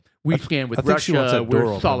said we stand with I think she wants Russia. that door We're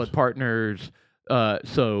opened. solid partners.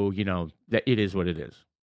 So that it is what it is.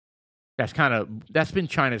 That's been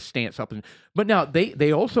China's stance up and. But now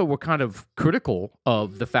they also were kind of critical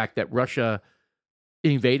of the fact that Russia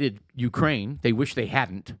invaded Ukraine. They wish they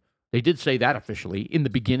hadn't. They did say that officially in the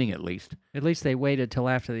beginning, at least. At least they waited till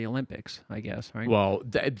after the Olympics, I guess, right? Well,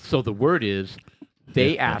 so the word is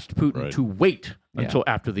they Yeah, asked Putin right. to wait Yeah. until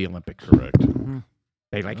after the Olympics. Correct.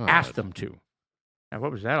 They God. asked them to. Now,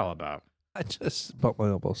 what was that all about? I just bumped my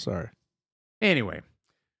elbow. Sorry. Anyway,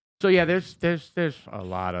 so yeah, there's a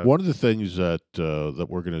lot of One of the things that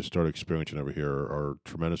we're going to start experiencing over here are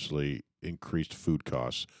tremendously increased food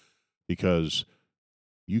costs, because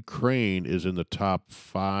Ukraine is in the top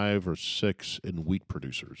 5 or 6 in wheat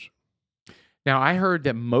producers. Now I heard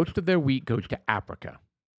that most of their wheat goes to Africa.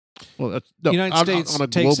 Well, that's The United States on a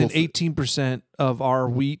takes in global 18% of our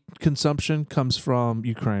wheat consumption comes from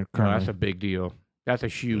Ukraine Oh, that's currently. a big deal. That's a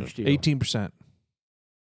huge deal. 18%.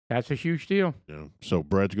 That's a huge deal. So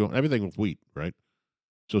bread's going, everything with wheat, right?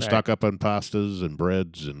 So Right. stock up on pastas and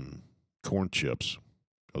breads and corn chips.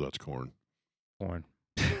 Oh, that's corn. Corn.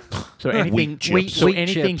 So anything chips. so Wheat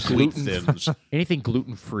anything chips. Wheat gluten thins. anything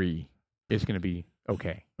gluten free is going to be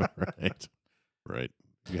okay. Right. Right.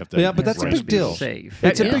 You have to Yeah, have but that's a rice big deal. beans. Safe.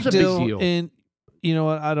 That It's a is big a big deal. deal. And you know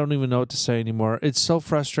what? I don't even know what to say anymore. It's so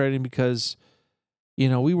frustrating because,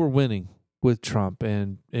 we were winning with Trump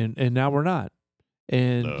and now we're not.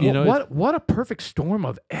 And, No. What a perfect storm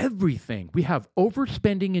of everything. We have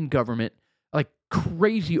overspending in government, like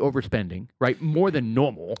crazy overspending, right? More than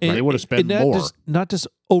normal. and, They wanna spend and more. Not just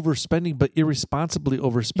overspending, but irresponsibly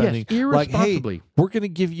overspending. Yes, irresponsibly. Like, hey, we're going to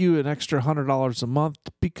give you an extra $100 a month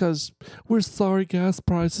because we're sorry gas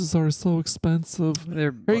prices are so expensive.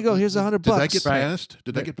 Here Here you go. Here's $100. Did that get Right. passed?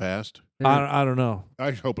 Did that get passed? I don't know.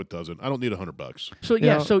 I hope it doesn't. I don't need $100. So You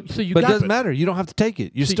yeah, know, so you But it got doesn't matter. You don't have to take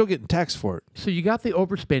it. You're So- still getting taxed for it. so you got the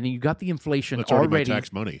overspending, you got the inflation That's already my already.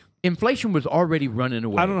 tax money. Inflation was already running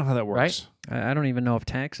away. I don't know how that works. Right? I don't even know if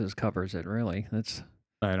taxes covers it. Really, that's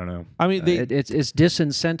I don't know. I mean, it's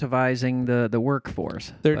disincentivizing the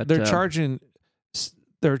workforce. they're But, they're charging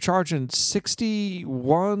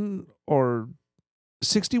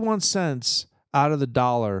 61 cents out of the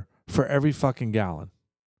dollar for every fucking gallon.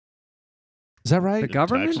 Is that right? the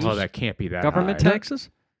government taxes? Oh, that can't be that government high. taxes.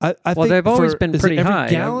 I Well, think they've always for- been is it pretty every high.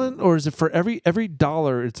 gallon, or is it for every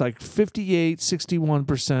dollar? It's like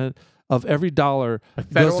 61% of every dollar A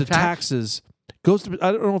goes federal to tax? taxes. Goes to,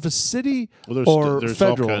 I don't know if it's city, Well, or there's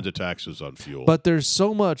federal. all kinds of taxes on fuel. but there's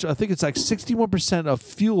so much. I think it's like 61% of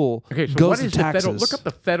fuel Okay, so goes what to is taxes. the federal? Look up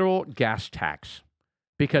the federal gas tax,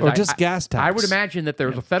 because or I, just I, gas tax. I would imagine that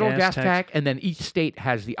there's Yeah, a federal gas gas tax. tax, and then each state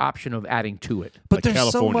has the option of adding to it. But like there's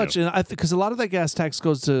so California. much, and I because a lot of that gas tax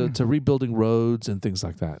goes to rebuilding roads and things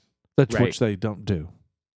like that. That's Right. which they don't do.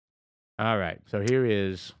 All right, so here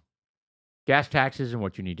is gas taxes and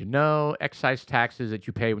what you need to know. Excise taxes that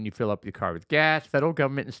you pay when you fill up your car with gas. Federal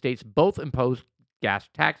government and states both impose gas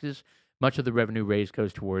taxes. Much of the revenue raised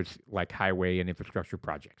goes towards like highway and infrastructure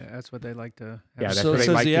projects. That's what they like to. Yeah, that's so what it they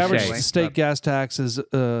says like the to average say. state gas tax is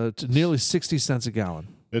to nearly 60 cents a gallon.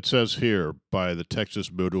 It says here by the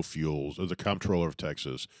Texas Motor Fuels, as the comptroller of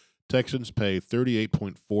Texas, Texans pay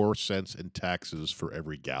 38.4 cents in taxes for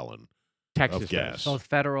every gallon, Texas of gas. does. Both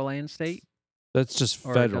federal and state, That's just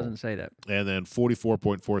or it federal. doesn't say that. and then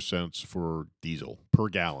 44.4 cents for diesel per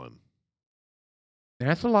gallon.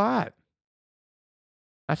 That's a lot.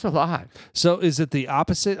 That's a lot. So is it the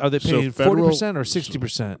opposite? Are they So paying federal- 40% or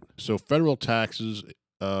 60%? So federal taxes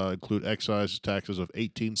include excise taxes of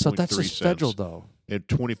 18.3 So that's just cents federal, though. and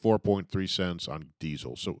 24.3 cents on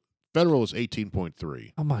diesel. So federal is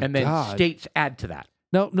 18.3. Oh my And then God! states add to that.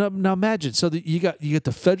 Now imagine. So you get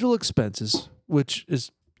the federal expenses, which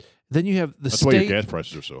is then you have the That's why your state. gas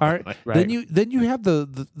prices are so All right. high. Right. Then you have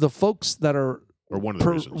the folks that are Or one of the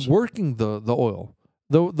reasons. working the oil.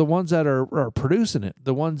 The ones that are producing it,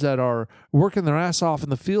 the ones that are working their ass off in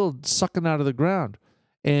the field, sucking out of the ground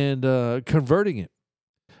and converting it.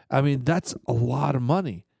 I mean, that's a lot of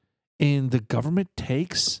money. And the government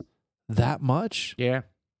takes that much? Yeah.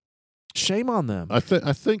 Shame on them. I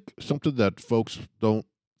think something that folks don't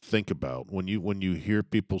think about when you hear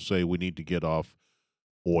people say we need to get off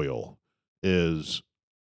oil is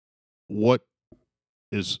what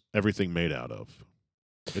is everything made out of?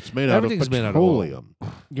 It's made out of Everything's made out of oil. petroleum.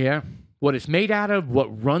 Yeah. What it's made out of,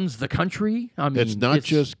 what runs the country. I mean, It's not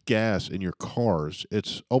just gas in your cars.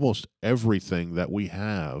 It's almost everything that we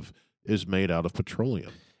have is made out of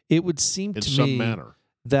petroleum It would seem in to some me manner.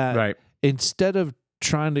 that right. instead of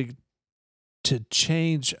trying to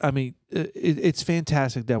change, I mean, it's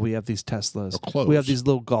fantastic that we have these Teslas. Or clothes. We have these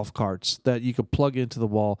little golf carts that you could plug into the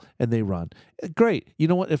wall and they run. Great. You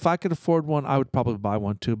know what? If I could afford one, I would probably buy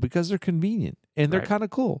one too because they're convenient and they're Right. kind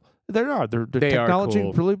of cool. They're They are technology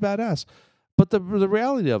cool. really badass. But the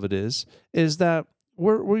reality of it is that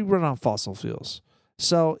we run on fossil fuels.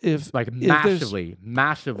 So if Like there's-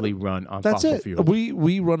 massively run on that's fossil it. fuels.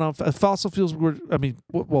 We run on fossil fuels. Well,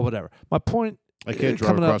 whatever. My point. I can't drive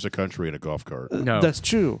coming up- across the country in a golf cart. No. That's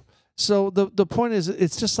true. So the point is,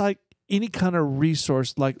 it's just like any kind of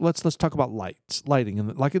resource. Like let's talk about lighting,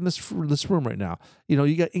 and like in this room right now,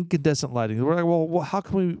 you got incandescent lighting. We're like, well, how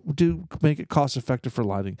can we make it cost effective for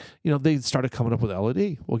lighting? They started coming up with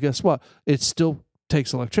LED. Well, guess what? It still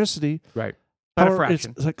takes electricity. Right. Not a However,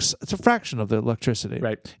 fraction. It's a fraction of the electricity.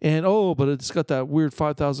 Right. And but it's got that weird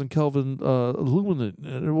 5,000 Kelvin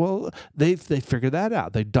lumen. Well, they figured that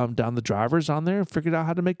out. They dumbed down the drivers on there and figured out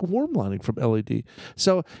how to make warm lighting from LED.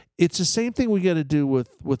 So it's the same thing we got to do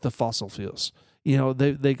with the fossil fuels.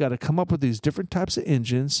 They got to come up with these different types of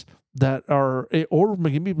engines that are, or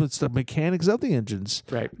maybe it's the mechanics of the engines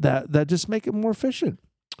Right. that just make it more efficient.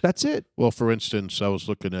 That's it. Well, for instance, I was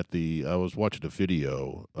watching a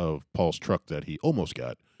video of Paul's truck that he almost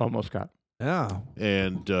got, Almost got. Yeah.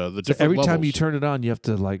 and the So different every levels, time you turn it on, you have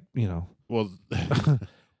to well,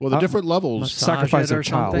 the different levels. sacrifice Massage it a or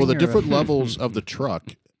child. something, Well, the or- different levels of the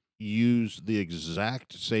truck use the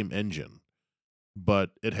exact same engine,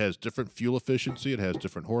 but it has different fuel efficiency, it has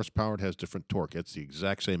different horsepower, it has different torque. It's the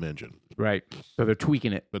exact same engine, Right. So they're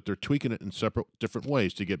tweaking it. but they're tweaking it in separate different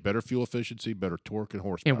ways to get better fuel efficiency, better torque, and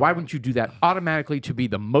horsepower. And why wouldn't you do that automatically to be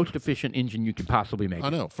the most efficient engine you could possibly make? I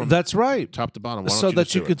know from That's right. top to bottom. Why don't So you that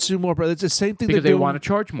just you do it? consume more. It's the same thing Because they're they doing. want to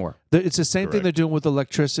charge more. It's the same thing Correct. they're doing with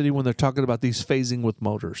electricity when they're talking about these phasing with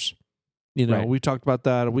motors. Right. We talked about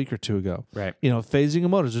that a week or two ago. Right. Phasing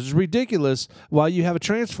of motors. It's ridiculous while you have a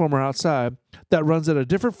transformer outside that runs at a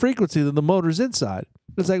different frequency than the motors inside.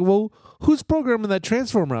 It's like, well, who's programming that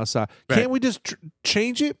transformer outside? Right. Can't we just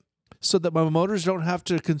change it so that my motors don't have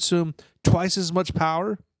to consume twice as much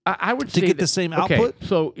power? I would To say get the that- same okay, output?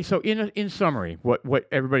 So in summary, what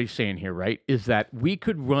everybody's saying here, right, is that we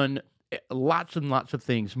could run lots and lots of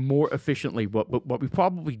things more efficiently. What we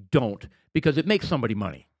probably don't because it makes somebody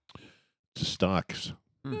money. It's stocks.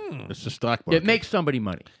 It's the stock market. It makes somebody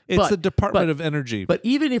money. It's But- the Department but- of Energy. But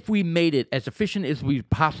even if we made it as efficient as we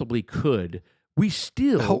possibly could, we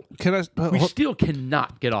still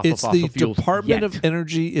cannot get off of It's fossil the fuels Department yet. of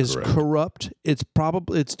Energy is Correct. corrupt.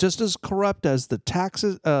 It's just as corrupt as the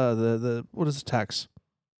taxes. What is the tax?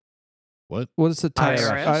 What? What is the tax?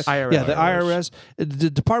 IRS? IRS. Yeah, the IRS. The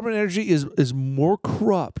Department of Energy is more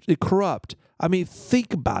corrupt. I mean,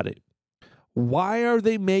 think about it. Why are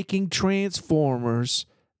they making transformers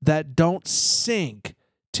that don't sync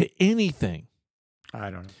to anything? I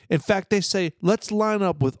don't know. In fact, they say, let's line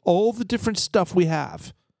up with all the different stuff we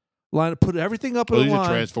have. Put everything up Oh, in a these are line.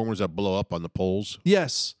 transformers that blow up on the poles.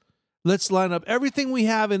 Yes. Let's line up everything we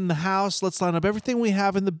have in the house. Let's line up everything we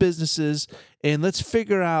have in the businesses. And let's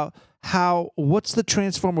figure out what's the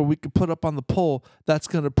transformer we could put up on the pole that's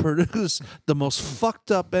going to produce the most fucked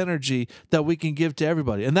up energy that we can give to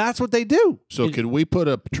everybody. And that's what they do. So can we put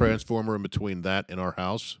a transformer in between that and our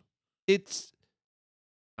house? It's,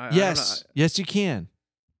 I don't yes, yes, you can.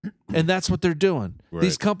 And that's what they're doing. Right.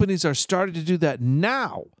 These companies are starting to do that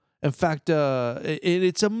now. In fact,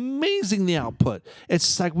 it's amazing the output.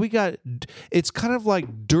 It's like it's kind of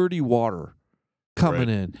like dirty water coming Right.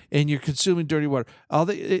 in, and you're consuming dirty water.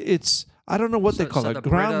 I don't know what they call so it. the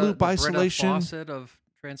Ground Brita- loop the Brita isolation. faucet of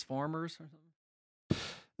Transformers or something?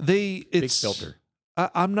 Big It's filter.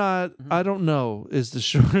 I'm not. Mhm. I don't know is the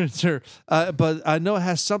short answer, but I know it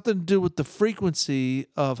has something to do with the frequency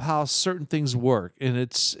of how certain things work, and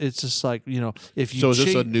it's just like if you. So is this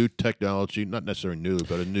a change- new technology? Not necessarily new,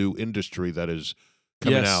 but a new industry that is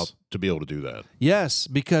coming Yes. out to be able to do that. Yes,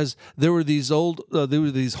 because there were these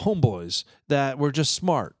homeboys that were just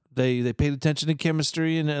smart. They paid attention to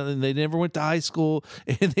chemistry and they never went to high school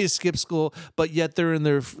and they skipped school, but yet they're in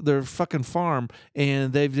their fucking farm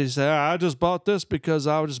and they've just said, I just bought this because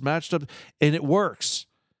I was just matched up and it works.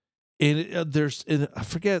 And I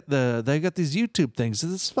forget they got these YouTube things.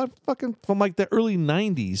 This is fucking from like the early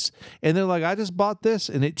 90s. And they're like, I just bought this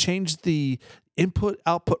and it changed the input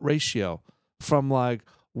output ratio from like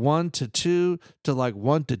 1 to 2 to like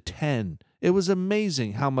 1 to 10. It was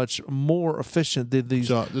amazing how much more efficient these.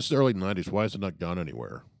 So this is the early 90s. Why has it not gone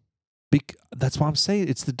anywhere? That's why I'm saying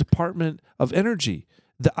it's the Department of Energy.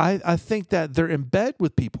 I think that they're in bed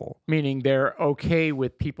with people. Meaning they're okay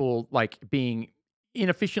with people like being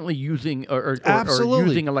inefficiently using or Absolutely.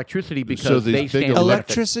 using electricity because So these they big stand to benefit.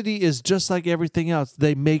 Electricity is just like everything else.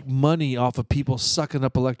 They make money off of people sucking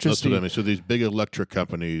up That's electricity. what I mean. So these big electric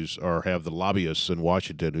companies have the lobbyists in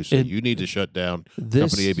Washington who say And you need to shut down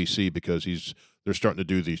This company ABC because they're starting to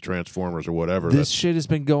do these transformers or whatever. this shit has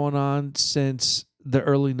been going on since the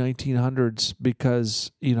early 1900s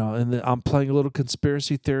because and I'm playing a little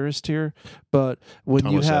conspiracy theorist here, but when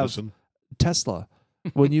Thomas you have Edison, Tesla,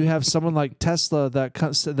 when you have someone like Tesla that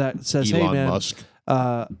says, "Hey Elon man, Musk.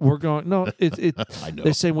 we're going," no, it I know.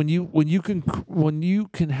 they say when you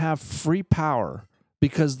can have free power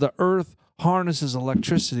because the Earth harnesses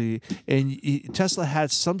electricity, and Tesla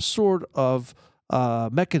had some sort of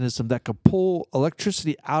mechanism that could pull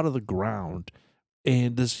electricity out of the ground,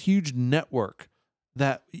 and this huge network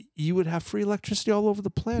that you would have free electricity all over the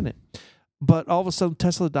planet. But all of a sudden,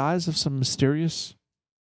 Tesla dies of some mysterious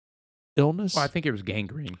illness. Well, I think it was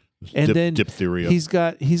gangrene. And then diphtheria. he's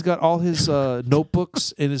got all his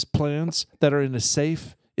notebooks and his plans that are in a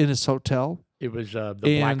safe in his hotel. It was the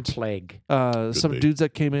Black And- Plague. Some be. dudes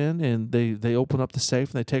that came in and they open up the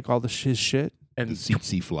safe and they take all his shit. the And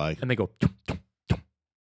tsetse fly. and they go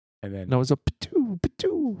and then No, it's a patoo,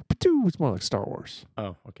 patoo, patoo. It's more like Star Wars.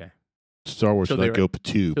 oh, okay. Star Wars So did they not go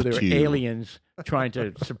patoo. So there were patoo. aliens trying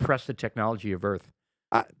to suppress the technology of Earth.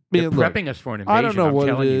 Man, They're look, prepping us for an invasion. I don't know I'm what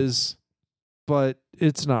it telling you. is, but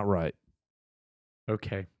it's not right.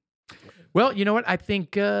 Okay. Well, you know what? I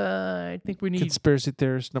think we need. Conspiracy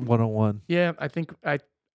theorist 101. Yeah, I think I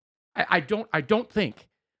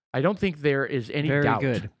don't think there is any Very doubt.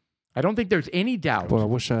 good. I don't think there's any doubt Boy, I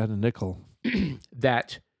wish I had a nickel.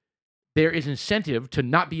 that there is incentive to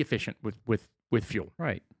not be efficient with fuel.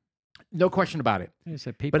 Right. No question about it. I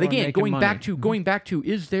said people But are again, making going money. back to,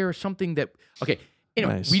 is there something that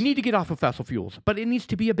anyway, Nice. we need to get off of fossil fuels, but it needs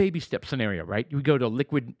to be a baby step scenario, right? We go to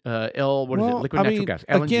liquid liquid natural gas,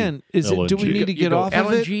 LNG. Again, do we LNG. need to You get go off LNG,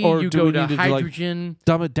 of it, or you do go we to need to hydrogen.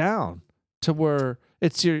 dumb it down to where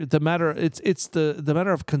it's the matter? It's the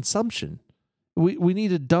matter of consumption. We need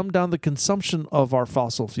to dumb down the consumption of our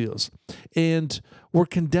fossil fuels, and we're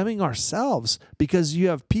condemning ourselves because you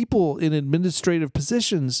have people in administrative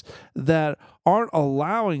positions that aren't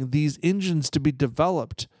allowing these engines to be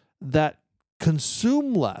developed that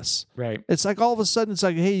consume less. Right. It's like all of a sudden it's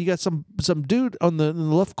like, hey, you got some dude in the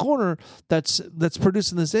left corner that's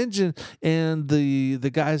producing this engine, and the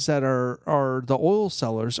guys that are the oil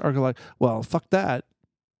sellers are like, well, fuck that.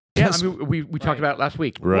 Yeah, I 'Cause mean, we talked about it last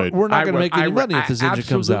week. Right. We're not I going to re- make any I re- money if this I engine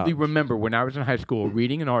comes out. absolutely remember when I was in high school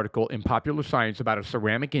reading an article in Popular Science about a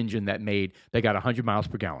ceramic engine that got 100 miles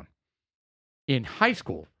per gallon. In high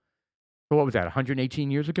school. So what was that,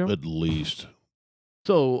 118 years ago? At least.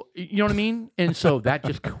 So, you know what I mean? And so that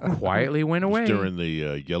just quietly went It was away. during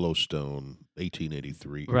the Yellowstone,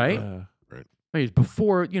 1883. Right? Yeah. It was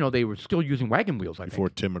before, they were still using wagon wheels, I think. Before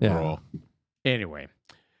Tim Yeah. McGraw. Anyway.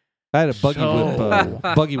 I had a So-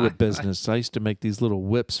 buggy whip business. I used to make these little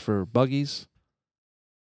whips for buggies.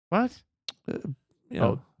 What? You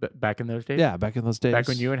know, Back in those days? yeah, back in those days. Back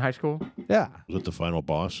when you were in high school? yeah. Was it the final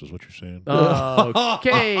boss, is what you're saying?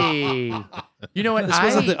 Okay. You know what? This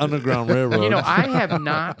wasn't the Underground Railroad.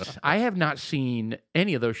 I have not seen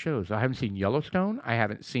any of those shows. I haven't seen Yellowstone. I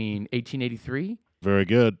haven't seen 1883. Very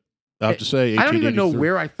good. I have to say, I don't even know 1883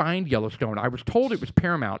 where I find Yellowstone. I was told it was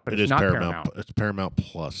Paramount, but it it's is not Paramount. It's Paramount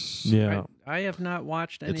Plus. Yeah. I have not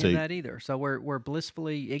watched any It's of a- that either. So we're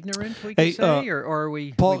blissfully ignorant, we Hey, can say, or are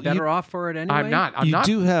we, Paul, we better you- off for it anyway? I'm not. You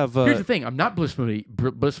do have Here's the thing. I'm not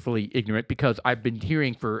blissfully ignorant because I've been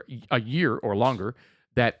hearing for a year or longer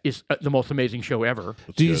that is the most amazing show ever.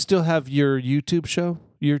 That's Do you good. still have your YouTube show?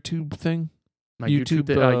 YouTube thing? My YouTube,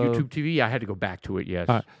 YouTube TV. I had to go back to it. Yes.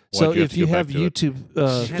 All right. Why'd So you have if to you go back have to it? YouTube You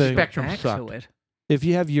had to thing, Spectrum back sucked. to it. if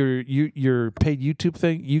you have your paid YouTube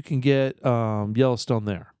thing, you can get Yellowstone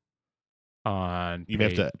there. On You may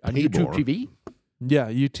have to on pay YouTube more. TV. Yeah,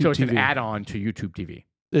 YouTube So it's TV. an add-on to YouTube TV.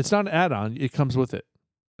 It's not an add-on. It comes with it.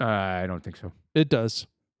 I don't think so. It does.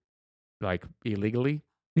 Like illegally.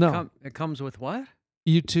 No, It comes with what?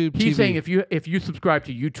 YouTube He's TV. saying if you subscribe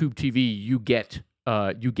to YouTube TV, you get But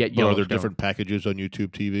are Yellowstone. there different packages on YouTube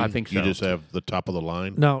TV? I think You so. just have the top of the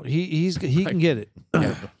line. No, he can get it.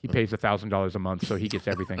 Yeah, he pays $1,000 a month, so he gets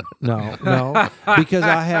everything. No, because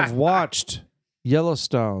I have watched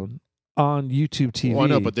Yellowstone on YouTube TV. Well, I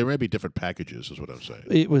know, but there may be different packages, is what I'm saying.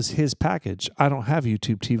 it was his package. I don't have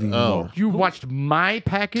YouTube TV anymore. You watched my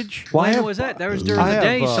package, Well, I When have- was that? That was during I the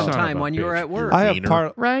day have, son of sometime a when you were bitch. at work. I have Wiener.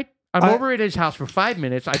 part. right? I'm I- over at his house for 5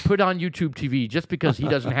 minutes. I put on YouTube TV just because he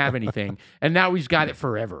doesn't have anything, and now he's got it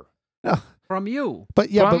forever. From you. But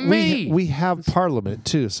yeah, From but me. we have Parliament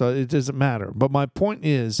too, so it doesn't matter. But my point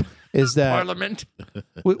is that Parliament.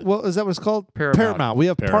 well, is that what it's called? Paramount. We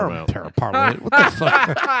have Paramount. Parliament. What the fuck?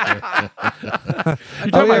 You're Oh,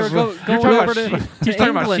 talking yeah, about- go you're talking over about to, C- to he's talking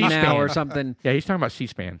about England now C-SPAN. or something. Yeah, he's talking about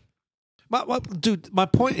C-SPAN. Dude, my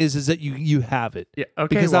point is that you have it Yeah.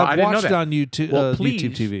 Okay. because well, I I've didn't know watched it that. on YouTube Well, YouTube please.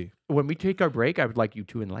 TV. When we take our break, I would like you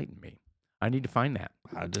to enlighten me. I need to find that.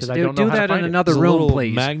 I Because just I Do, don't know do how to that find in it. another There's a room, little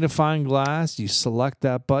please. magnifying glass. You select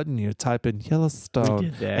that button. You type in Yellowstone, We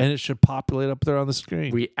did that. and it should populate up there on the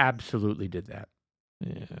screen. We absolutely did that.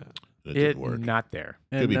 Yeah. It didn't work. Not there.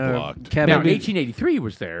 Could be blocked. Kevin, Now, 1883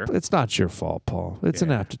 was there. But it's not your fault, Paul. It's an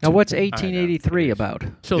Yeah. aptitude. now what's thing. 1883 it is. about?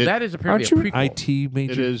 So It- that is apparently Aren't you a an prequel. IT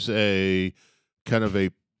major? It is a kind of a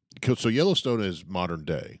so Yellowstone is modern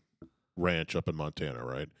day ranch up in Montana,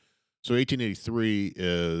 right? So 1883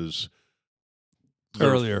 is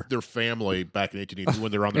Earlier. their family back in 1883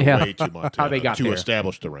 when they're on their Yeah. way to Montana How they got to there.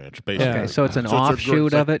 establish the ranch, basically. Yeah. Okay, so it's an So it's their- offshoot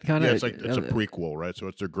it's like- of it, kind Yeah, of. it's like it's a prequel, right? So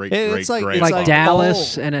it's their great It's like- great it's like like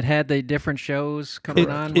Dallas, all- and it had the different shows coming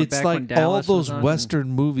on. It's back when like all Dallas was those on.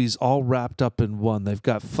 Western movies all wrapped up in one. They've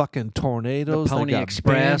got fucking tornadoes, The Pony they got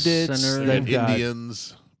Express bandits, and They they've have got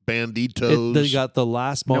Indians, banditos, they got the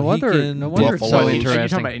last No wonder- Mohican. no wonder it's so So you're interesting.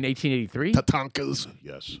 talking about in 1883? Tatankas.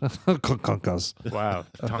 Yes, Tonkas. Wow.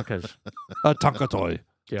 Tonkas. Tonkatoy.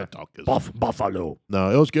 Yeah. Tatankas. Buffalo. No,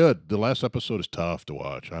 it was good. The last episode is tough to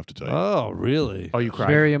watch. I have to tell you. Oh, really? Oh, you cried.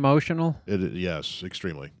 Very emotional. Yes,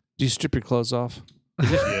 extremely. Do you strip your clothes off?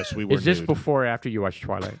 Yes, we were. Is this nude. before or after you watched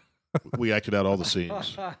Twilight? We acted out all the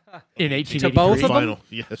scenes. In 1883? To both of them? Final.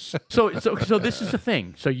 Yes, So this is the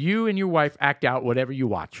thing. So you and your wife act out whatever you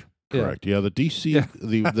watch. correct. Yeah, the DC,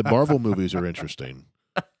 the Marvel movies are interesting.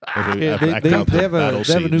 Yeah, They they act out the have battle a new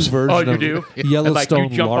scenes. version Oh, you of do? And Yellowstone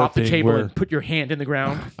like you jump off the LARPing table where- and put your hand in the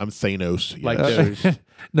ground. I'm Thanos. Like yes. those.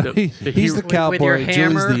 No, the he's hero- the with cowboy. your Julie's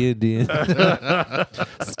hammer. the Indian.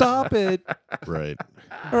 Stop it, right.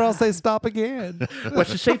 or I'll say stop again.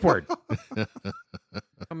 What's the safe word?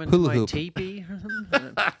 Come into Hula my hoop. teepee. or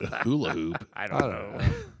something? Hula hoop. I don't know.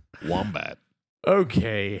 Wombat.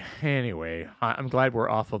 Okay. Anyway, I'm glad we're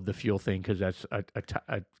off of the fuel thing because that's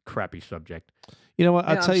a crappy subject. You know what?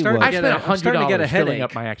 Yeah, I'll I'm tell you starting what. I to spent I'm starting to get a $100 filling headache,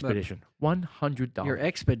 up my but- expedition. $100. Your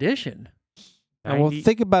expedition. Well,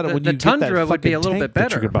 think about it The- when the you get that Tundra would be a fucking little tank bit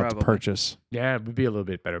that you're better, about to probably. purchase. Yeah, it would be a little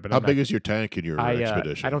bit better. But How I'm big not, is your tank in your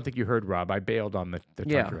expedition? I don't think you heard, Rob. I bailed on the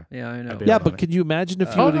Yeah, Tundra. yeah, I know. bailed Yeah, on but it. can you imagine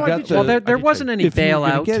if you Oh, would no, have I got did the? too. Well, there did wasn't too. any If you were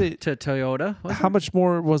gonna bailout get it- to Toyota. Was How much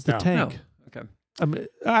more was the No. tank? Okay. I mean,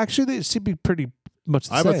 actually, they seem to be pretty much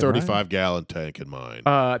the I have same. a right? 35-gallon tank in mine.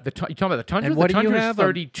 you talking about the Tundra? And what the do you Tundra have? is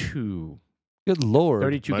 32. Good lord.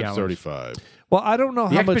 32 Mine's gallons. 35. Well, I don't know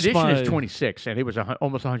The how much expedition my. is 26, and it was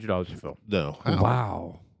almost $100 to fill. No. How?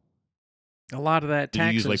 Wow. A lot of that Do you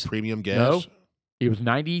taxes. use like premium gas? No. It was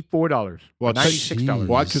 $94. Well, $96.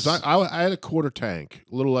 Why? Because I had a quarter tank,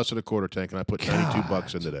 a little less than a quarter tank, and I put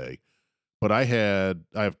 $92 in today. But I have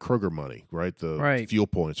Kroger money, right? The Right. fuel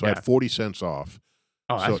points. So I Yeah. had 40 cents off.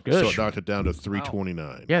 Oh, so, that's good. So it knocked it down to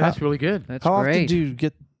 $3.29. Yeah, that's really good. That's How often great. do you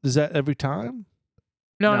get? Is that every time?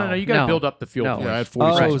 No. No, You got to no. build up the fuel No. points. Yeah, I had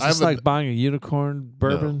 40 Oh, cents. it's I just have a- like buying a unicorn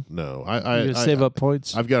bourbon. No, You I just save up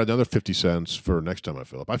points. I've got another 50 cents for next time I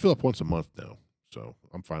fill up. I fill up once a month now, so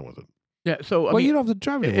I'm fine with it. Yeah, so I well, mean, you don't have to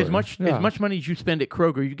drive anywhere. as much money as you spend at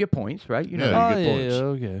Kroger, you get points, right? You know. Yeah, that. Oh you yeah, get points.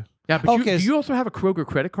 okay. Yeah, but Okay, do you also have a Kroger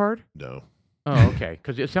credit card? No, Oh, okay.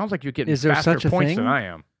 Because it sounds like you're getting Is there faster such a points thing? than I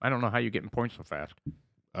am. I don't know how you're getting points so fast.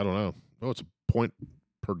 I don't know. Oh, it's a point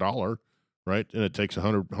per dollar, right? And it takes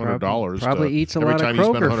 $100. Probably eats a every lot time of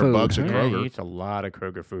you spend Kroger $100 food. at Yeah, Kroger. he eats a lot of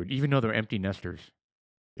Kroger food, even though they're empty nesters.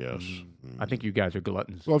 Yes. I think you guys are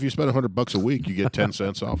gluttons. Well, if you spend $100 a week, you get 10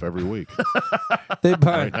 cents off every week. They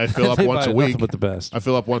buy. I fill up they once buy a week. nothing but the best. I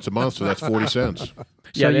fill up once a month, so that's 40 cents.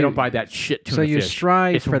 Yeah, So they you- don't buy that shit tuna So you fish.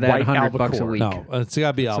 strive It's for that white $100 a albacore. week. No, it's got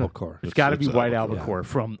to be albacore. It's got to be white albacore. albacore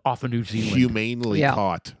from off of New Zealand. Humanely Yeah.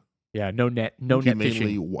 caught. Yeah, no net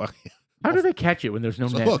fishing. How do they catch it when there's no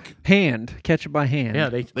It's a net? hook. Hand, catch it by hand. Yeah,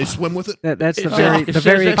 they swim with it. That's the It very says- the it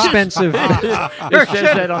very says that- expensive. It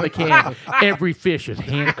says that on the can. Every fish is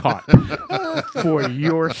hand caught for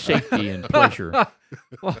your safety and pleasure.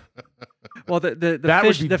 Well, the That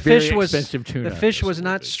fish would be the fish very was expensive tuna. the fish was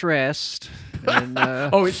not stressed. And,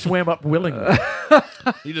 Oh, it swam up willingly.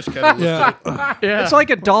 You just kind of Yeah. Yeah. it's like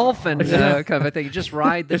a dolphin kind of a thing. You just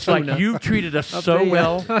ride the It's tuna. like you treated us so the,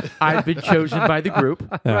 well. I've been chosen by the group,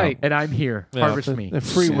 Yeah. Right. and I'm here. Yeah, Harvest the- me. the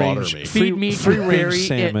free Slaughter range, me. Feed me free to range very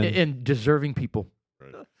salmon. and deserving people.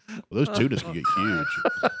 Well, those tunas can get huge.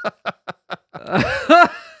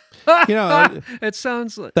 You know, It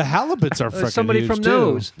sounds like the halibuts are freaking somebody huge, from too.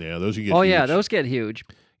 those. Yeah, those can get Oh huge. yeah, those get huge.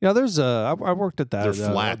 You know, there's I worked at that They're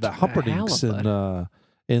flat. the Humperdinck's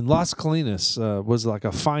in Las Colinas was like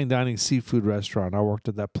a fine dining seafood restaurant. I worked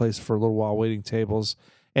at that place for a little while, waiting tables,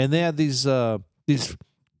 and they had these.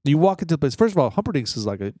 You walk into the place. First of all, Humperdinck's is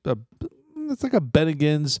like it's like a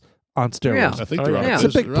Bennigan's on steroids. I think Oh, they're, yeah. out, It's a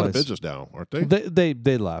of big business, they're out of place. business now, aren't they?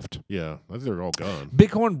 They left. Yeah, I think they're all gone.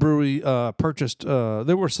 Bighorn Brewery purchased.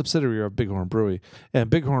 They were a subsidiary of Bighorn Brewery, and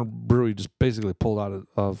Bighorn Brewery just basically pulled out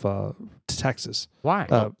of Texas. Why?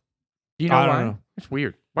 Uh, Do you know I why? don't know. It's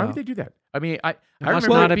weird. Why No. would they do that? I mean, I must remember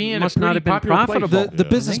not it have- being must a not pretty have been popular place. profitable. The Yeah.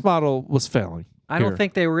 business model was failing. I don't here.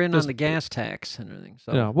 think they were in on Just- the gas tax and everything.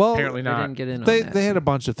 So Yeah, well, Apparently they not. didn't get in they on that. they had a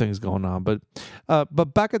bunch of things going on, but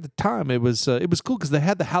back at the time it was cool because they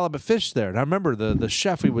had the halibut fish there, and I remember the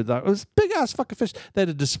chef it was big ass fucking fish. They had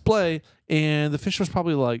a display, and the fish was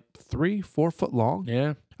probably like 3-4 foot long.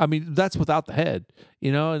 Yeah. I mean that's without the head,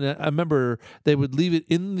 you know. And I remember they would leave it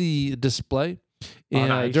in the display, and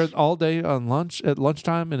nice. during all day at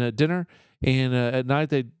lunchtime, and at dinner, and at night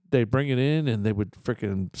they bring it in and they would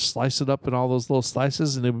freaking slice it up in all those little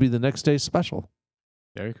slices, and it would be the next day's special.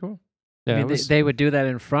 Very cool. Yeah, I mean, it was- they would do that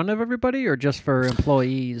in front of everybody, or just for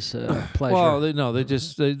employees' pleasure. Well, they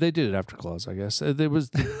just they did it after close, I guess. There was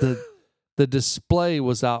the display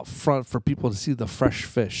was out front for people to see the fresh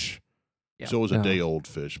fish. Yeah. So it was Yeah. a day-old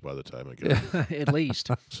fish by the time it got. At least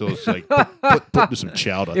So it's like put some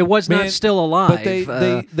chowder. it was Man, not still alive.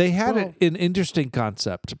 But they had well- an interesting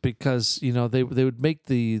concept because you know they would make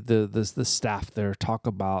the staff there talk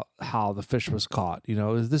about how the fish was caught. You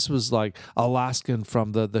know, this was like Alaskan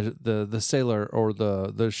from the sailor or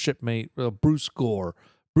the shipmate Bruce Gore.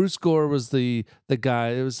 Bruce Gore was the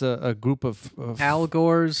guy. It was a group of Al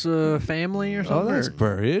Gore's family or Oh, something. that's or-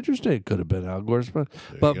 very interesting. Could have been Al Gore's, but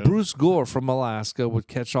There you go. Bruce Gore from Alaska would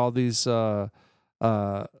catch all these Halibut.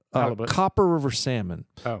 Copper River salmon.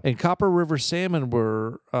 Oh. And Copper River salmon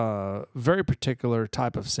were very particular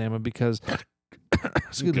type of salmon because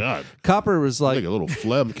excuse me, God, copper was I like think a little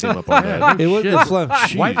phlegm came up on Yeah, that. no it was shit. the phlegm.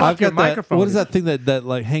 Wipe I've off your got that. microphone. What is that thing that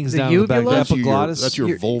like hangs The down the back? uvula? The That's your, epiglottis. that's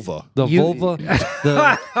your vulva. the You- vulva.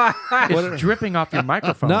 The It's dripping off your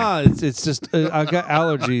microphone. no, it's just I got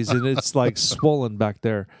allergies and it's like swollen back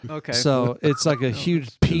there. Okay. So it's like a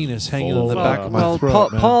huge penis hanging in the vulva. back of my well,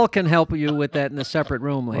 throat. man. Paul can help you with that in a separate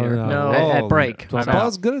room Oh, later. No. At break. Well, I'm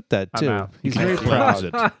Paul's good at that I'm too. out. He's You very can't cleanse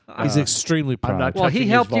proud. it. He's extremely I'm proud. not Well, he touching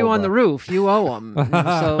his helped you on vulva. the roof. You owe him.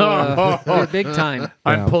 So big time.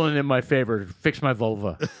 I'm Yeah. pulling in my favor. Fix my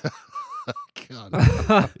vulva.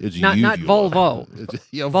 It's Not uvula. Volvo.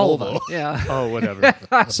 Yeah, Vulva. Volvo. Yeah. Oh, whatever.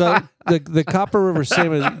 So the Copper River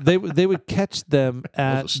salmon, they would catch them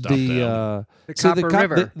at stop the down. The so Copper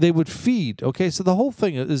River. They would feed. Okay, so the whole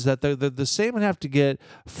thing is that the salmon have to get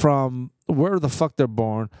from where the fuck they're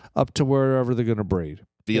born up to wherever they're going to breed.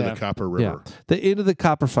 Via Yeah. the Copper Yeah, River. the end of the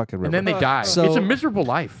Copper fucking river. And then they die. So- It's a miserable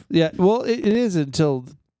life. Yeah, well, it is until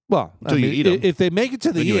Until you eat 'em. If they make it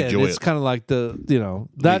to Then the you end, enjoy it's it. kind of like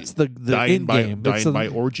that's the dying end by, game. dying It's the- by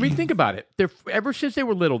orgy. I mean, think about it. They're ever since they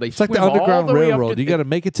were little, they It's like swim the Underground all the way Railroad. Up to, You got to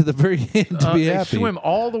make it to the very end to be they happy. swim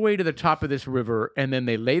all the way to the top of this river, and then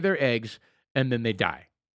they lay their eggs, and then they die.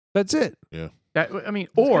 That's it. That I mean,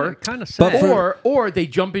 or kind of but sad. for- or they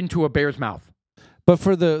jump into a bear's mouth. But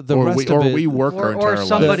for the or rest we, of or it, we work Or- our or entire life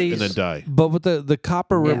somebody's- and then die. but with the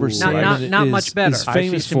Copper Yeah. River Not- salmon not is, much better. is I see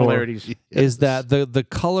famous for similarities. is that the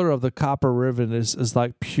color of the Copper River is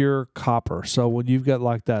like pure copper. So when you've got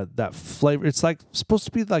like that flavor, it's like supposed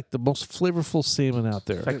to be like the most flavorful salmon out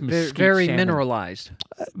there. It's like Very, mesquite very salmon. mineralized.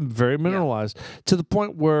 Very mineralized to the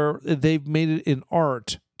point where they've made it an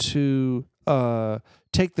art to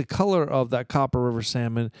take the color of that Copper River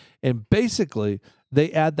salmon and basically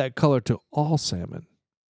they add that color to all salmon.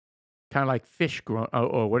 Kind of like fish grown.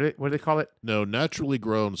 Oh, what do they call it? No, naturally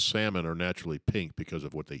grown salmon are naturally pink because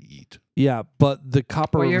of what they eat. Yeah, but the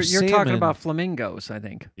Copper Well, River you're salmon. talking about flamingos, I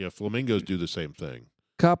think. Yeah, flamingos do the same thing.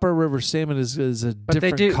 Copper River salmon is a But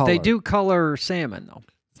different color. they do color salmon though.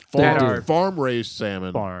 That are Farm raised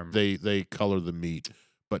salmon, farm. they color the meat,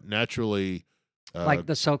 but naturally, Like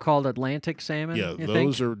the so-called Atlantic salmon. yeah, you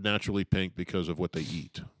those think? are naturally pink because of what they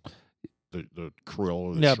eat. The krill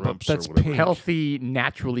or the Yeah, but shrimps that's or whatever. pink. Healthy,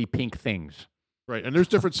 naturally pink things. Right, and there's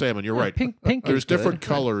different salmon. You're Yeah, right. Pink There's is good. different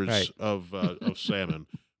colors Right. of salmon,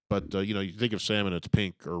 but you think of salmon, it's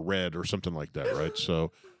pink or red or something like that, right?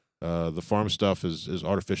 So the farm stuff is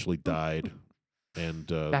artificially dyed, and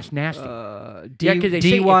That's nasty. D- 'cause they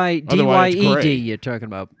say Otherwise it's DYED gray. you're talking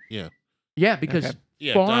about. yeah, because Okay.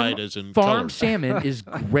 yeah, farm- dyed as in farm color. salmon is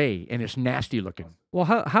gray and it's nasty looking. Well,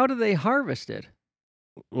 how do they harvest it?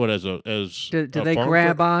 What as Do a they farm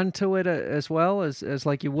grab fruit? onto it as well as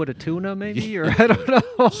like you would a tuna maybe, or I don't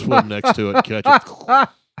know. Swim next to it, catch it.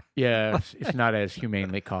 Yeah, it's not as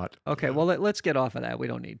humanely caught. Okay, well let's get off of that. We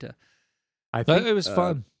don't need to. I think It was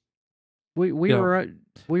fun. We Yeah.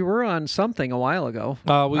 were on something a while ago.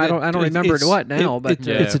 I I don't remember what now, but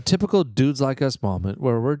it's a typical dudes like us moment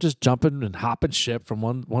where we're just jumping and hopping ship from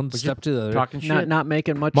one step to the other. talking shit. not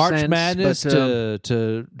making much March sense. Madness but,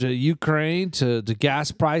 to Ukraine to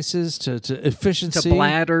gas prices to to efficiency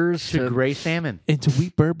bladders to gray salmon. and to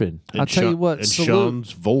wheat bourbon. And I'll tell you Sean- what. and salute.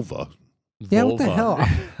 Sean's vulva. Yeah, what the Vulva.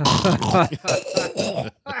 hell?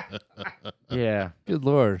 Yeah. Good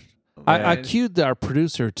lord. I cued our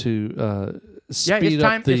producer to Yeah, speed it's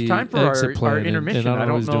time. up the It's time for exit our plan, and intermission. I I don't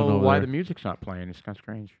don't he's doing know over why there. the music's not playing. It's kind of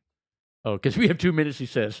strange. Oh, because we have 2 minutes. He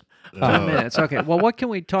says 2 minutes. Okay. Well, what can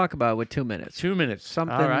we talk about with 2 minutes? 2 minutes.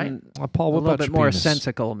 Something All right. Paul, a what little about bit your more penis?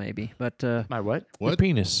 sensical, maybe. But My what? Your What?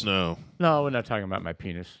 penis. No. No, we're not talking about my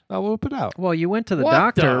penis. I'll whip it out. well, you went to the What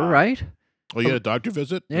doctor, the- right? Oh, you had a doctor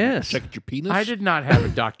visit? Yes. Checked your penis? I did not have a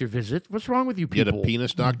doctor visit. What's wrong with you You had people? a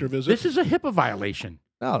penis doctor visit? This is a HIPAA violation.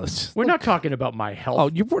 No, it's, We're not talking about my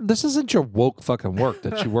health. Oh, this isn't your woke fucking work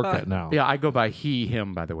that you work at now. Yeah, I go by he,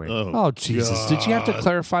 him, by the way. Oh Jesus! Did you have to God.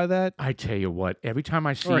 clarify that? I tell you what, every time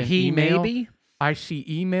I see Or an he email, maybe? I see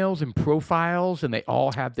emails and profiles, and they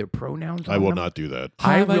all have their pronouns on I will them. not do that.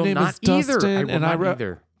 Hi, I my will name not is Dustin, either. I will and not I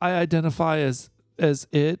either. I identify as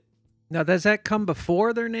it. Now, does that come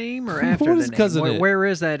before their name or after What the is name? cousin it? Where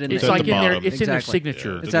is that in It's at the like the in their. bottom. It's in their Exactly. signature.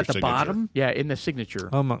 Yeah, Is it's that their the signature. bottom? Yeah, in the signature.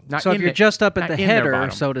 Not So if in you're the- just up at not the in their header,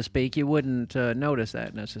 bottom. so to speak, you wouldn't notice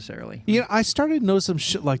that necessarily. You know, I started to know some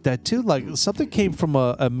shit like that too. Like something came from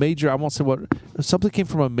a major. I won't say what. Something came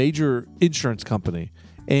from a major insurance company,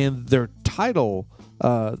 and their title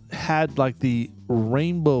had like the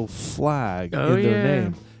rainbow flag Oh, in their yeah.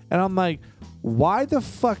 name, and I'm like, why the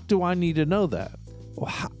fuck do I need to know that?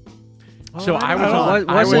 Well, So I was don't know. on.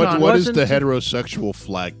 I was Wasn't- on. What is the wasn't- heterosexual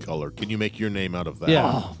flag color? Can you make your name out of that? Yeah.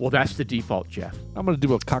 Oh, well, that's the default, Jeff. I'm gonna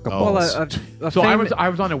do a cockaballs. Oh. Well, a So I fam-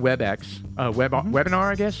 was on a WebEx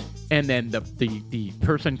webinar, I guess, and then the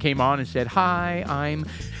person came on and said, "Hi, I'm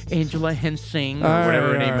Angela Hensing, or All whatever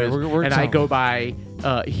her right, name all right. is," We're and I telling. go by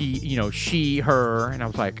he, she, her, and I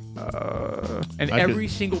was like, and I every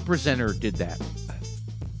single presenter did that,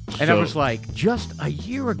 and I So- was like, just a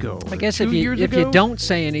year ago, I guess 2 if you years if ago, you don't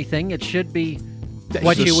say anything, it should be that-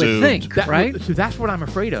 what It's you would assumed. think, that- right? So that's what I'm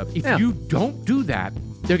afraid of. If Yeah. you don't do that,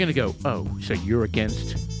 they're gonna go, oh, so you're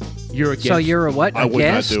against. So you're a what? I A would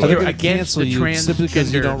not guest? do They're it. You're gonna against cancel the you simply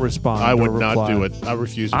because you transgender- don't respond. I would or not reply. do it. I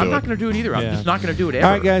refuse to I'm do not it. going to do it either. I'm Yeah. just not going to do it ever.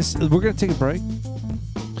 All right, guys, we're gonna take a break, All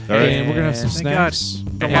right. and we're gonna have some Thank God. snacks.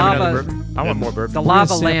 The And have another lava- bourbon. I want more bourbon. The We're gonna lava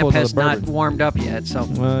sample lamp the has not bourbon. warmed up yet, so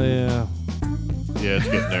Well, yeah. Yeah, it's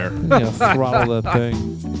getting there. Throttle that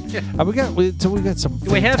thing. We got some.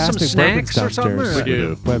 Do we have some fantastic snacks bourbons or something, downstairs. or- We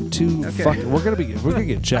do. We have two. Okay. We're gonna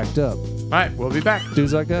get jacked up. All right, we'll be back.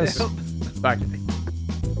 Dudes like us. Bye.